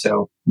 right?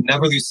 So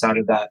never lose sight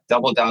of that.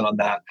 Double down on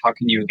that. How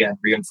can you, again,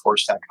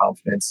 reinforce that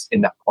confidence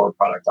in that core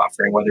product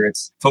offering, whether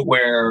it's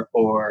footwear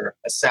or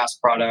a SaaS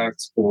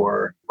product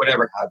or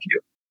whatever have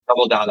you.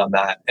 Double down on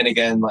that. And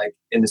again, like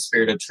in the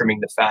spirit of trimming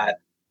the fat,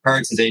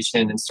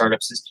 prioritization in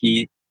startups is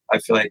key. I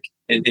feel like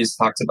it is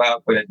talked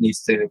about, but it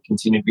needs to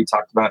continue to be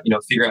talked about.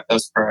 Figure out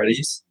those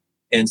priorities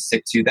and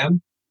stick to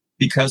them,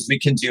 because we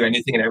can do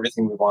anything and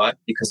everything we want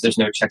because there's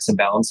no checks and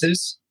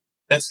balances.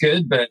 That's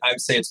good, but I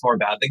would say it's more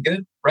bad than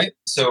good, right?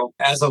 So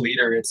as a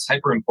leader, it's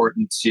hyper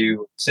important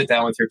to sit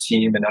down with your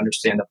team and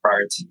understand the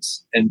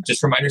priorities and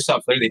just remind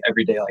yourself literally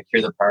every day, like, here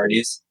are the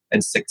priorities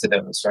and stick to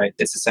those, right?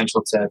 It's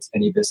essential to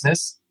any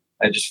business.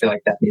 I just feel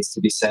like that needs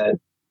to be said.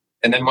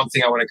 And then one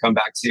thing I want to come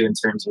back to in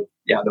terms of,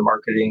 the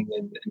marketing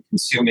and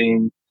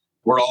consuming,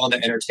 we're all in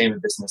the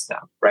entertainment business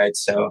now, right?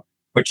 So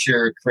put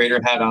your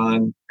creator hat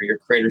on or your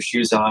creator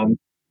shoes on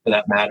for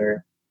that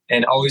matter,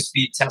 and always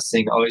be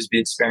testing, always be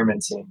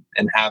experimenting,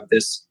 and have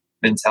this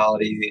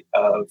mentality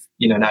of,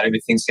 not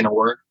everything's going to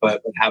work,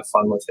 but have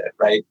fun with it,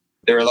 right?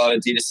 There are a lot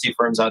of D2C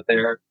firms out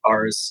there,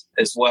 ours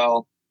as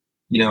well.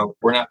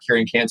 We're not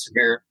curing cancer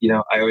here.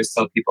 I always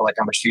tell people like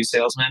I'm a shoe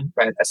salesman,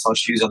 right? I sell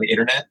shoes on the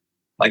internet.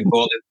 Like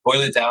boil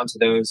it down to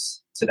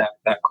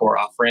that core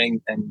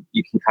offering, and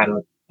you can kind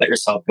of let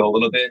yourself go a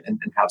little bit and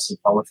have some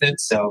fun with it.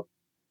 So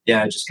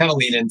yeah, just kind of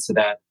lean into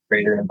that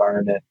creator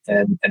environment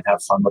and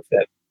have fun with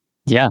it.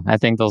 Yeah, I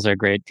think those are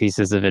great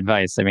pieces of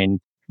advice. I mean,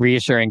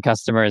 reassuring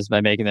customers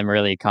by making them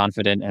really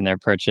confident in their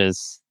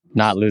purchase,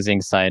 not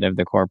losing sight of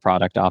the core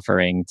product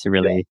offering to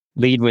really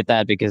lead with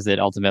that, because it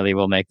ultimately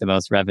will make the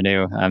most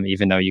revenue,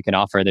 even though you can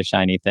offer the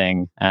shiny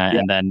thing.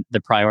 And then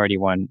the priority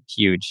one,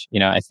 huge.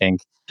 I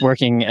think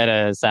working at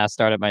a SaaS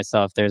startup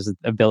myself, there's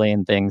a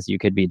billion things you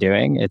could be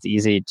doing. It's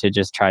easy to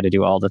just try to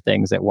do all the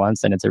things at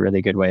once, and it's a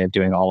really good way of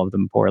doing all of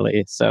them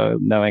poorly. So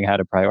knowing how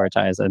to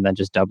prioritize and then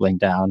just doubling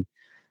down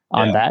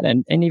on that,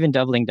 and even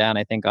doubling down,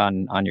 I think,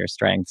 on your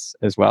strengths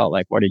as well.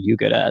 Like, what are you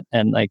good at?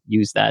 And like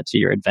use that to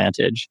your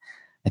advantage.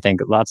 I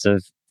think lots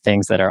of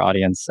things that our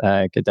audience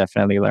could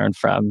definitely learn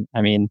from.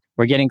 I mean,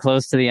 we're getting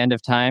close to the end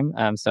of time.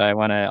 So I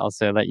want to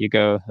also let you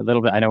go a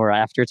little bit. I know we're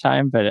after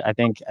time, but I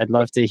think I'd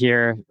love to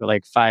hear,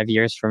 like, 5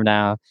 years from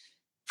now,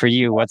 for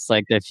you, what's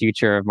like the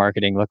future of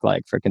marketing look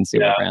like for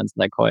consumer brands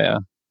like Koyo?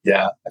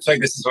 Yeah. I feel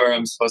like this is where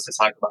I'm supposed to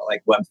talk about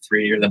like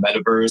Web3 or the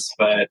metaverse,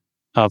 but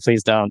oh,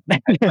 please don't.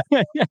 Nothing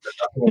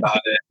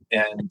about it.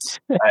 And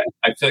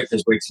I feel like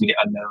there's way too many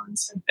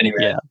unknowns. And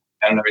anyway,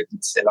 I don't have anything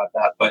to say about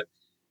that. But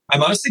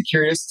I'm honestly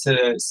curious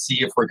to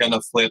see if we're going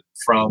to flip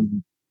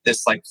from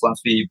this like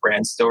fluffy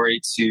brand story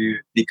to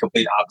the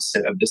complete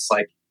opposite of this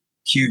like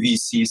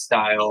QVC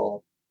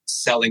style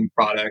selling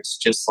products,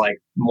 just like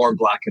more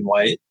black and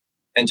white,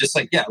 and just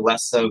like,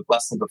 less of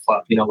the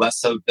fluff,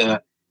 less of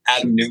the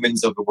Adam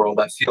Newmans of the world.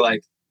 I feel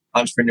like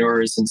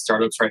entrepreneurs and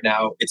startups right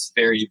now, it's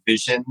very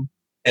vision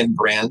and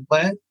brand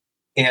led.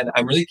 And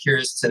I'm really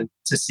curious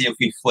to see if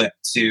we flip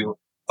to,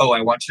 oh,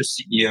 I want your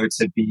CEO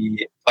to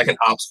be like an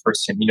ops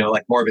person,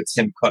 like more of a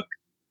Tim Cook,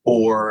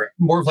 or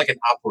more of like an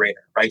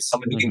operator, right?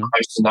 Someone who can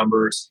crunch the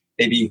numbers,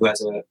 maybe who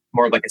has a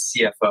more like a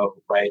CFO,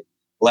 right?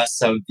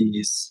 Less of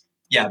these,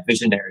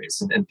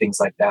 visionaries and things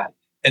like that.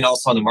 And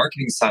also on the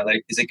marketing side,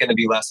 like, is it going to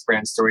be less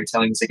brand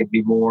storytelling? Is it going to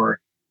be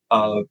more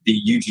of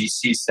the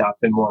UGC stuff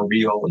and more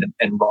real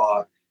and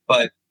raw?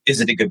 But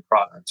is it a good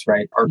product,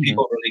 right? Are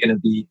people really going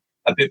to be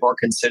a bit more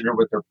considerate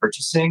with their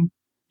purchasing?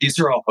 These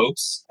are all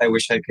hopes. I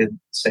wish I could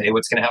say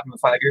what's going to happen in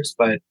 5 years,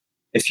 but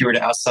if you were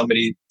to ask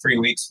somebody 3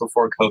 weeks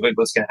before COVID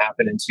what's going to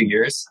happen in 2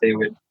 years, they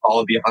would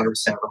all be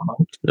 100%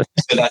 wrong.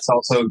 So that's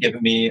also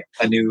given me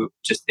a new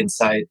just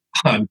insight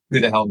on who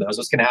the hell knows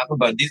what's going to happen.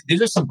 But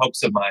these are some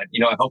hopes of mine.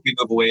 I hope we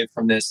move away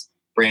from this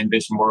brand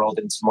vision world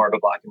into more of a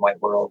black and white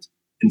world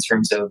in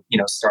terms of,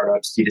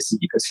 startups, D2C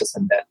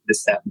ecosystem, that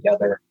and the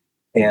other.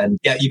 And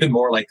even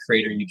more like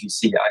creator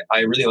UGC. I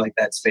really like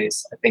that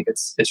space. I think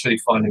it's really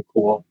fun and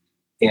cool.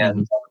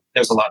 And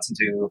there's a lot to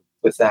do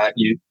with that.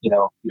 You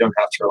don't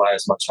have to rely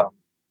as much on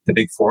the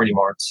big four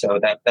anymore. So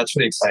that's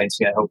really exciting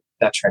to me. I hope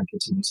that trend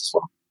continues as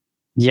well.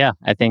 Yeah,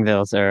 I think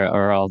those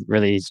are all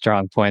really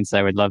strong points.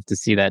 I would love to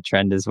see that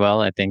trend as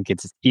well. I think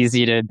it's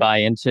easy to buy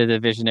into the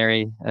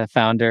visionary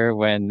founder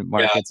when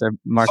Yeah, it's fun.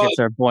 markets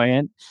are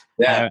buoyant.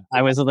 Yeah,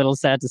 I was a little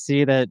sad to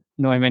see that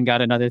Neumann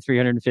got another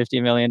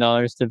 $350 million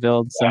to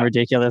build some yeah.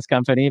 ridiculous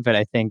company, but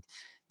I think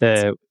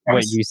the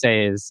what Yes. you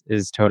say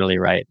is totally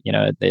right.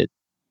 That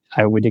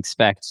I would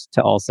expect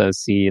to also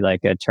see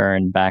like a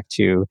turn back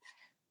to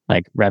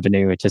like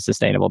revenue to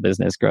sustainable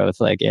business growth,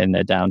 like in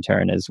a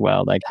downturn as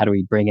well. Like, how do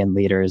we bring in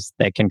leaders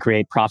that can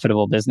create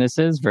profitable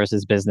businesses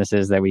versus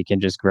businesses that we can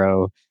just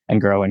grow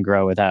and grow and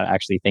grow without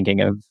actually thinking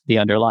of the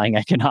underlying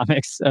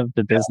economics of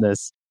the Yeah,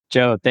 business?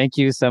 Joe, thank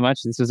you so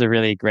much. This was a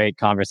really great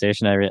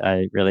conversation.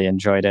 I really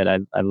enjoyed it.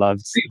 I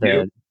loved thank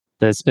you.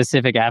 the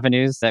specific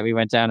avenues that we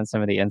went down and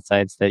some of the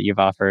insights that you've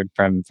offered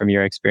from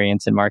your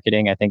experience in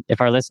marketing. I think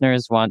if our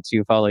listeners want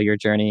to follow your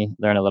journey,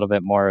 learn a little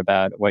bit more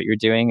about what you're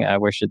doing,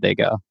 where should they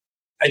go?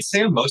 I'd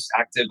say I'm most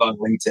active on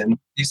LinkedIn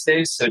these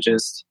days. So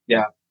just,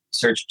 yeah,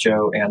 search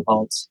Joe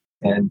Anhalt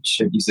and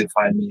should easily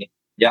find me.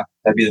 Yeah,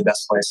 that'd be the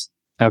best place.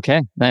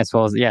 Okay, nice.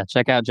 Well, yeah,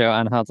 check out Joe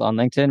Anhalt on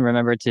LinkedIn.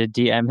 Remember to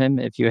DM him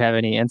if you have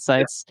any Yeah,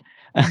 insights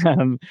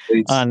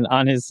please.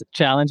 on his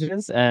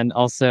challenges. And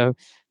also,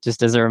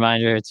 just as a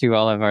reminder to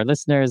all of our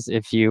listeners,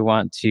 if you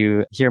want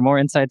to hear more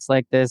insights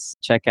like this,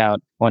 check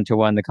out One to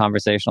One, the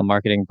Conversational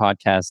Marketing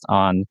Podcast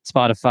on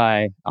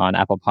Spotify, on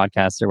Apple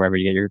Podcasts, or wherever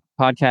you get your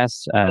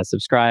podcasts.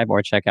 Subscribe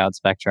or check out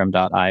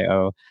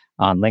spectrum.io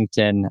on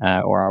LinkedIn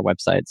or our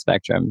website,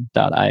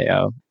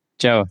 spectrum.io.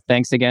 Joe,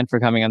 thanks again for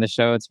coming on the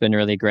show. It's been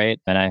really great.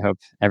 And I hope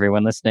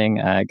everyone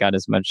listening got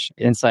as much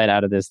insight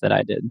out of this that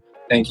I did.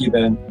 Thank you,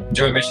 Ben.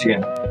 Enjoy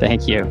Michigan.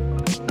 Thank you.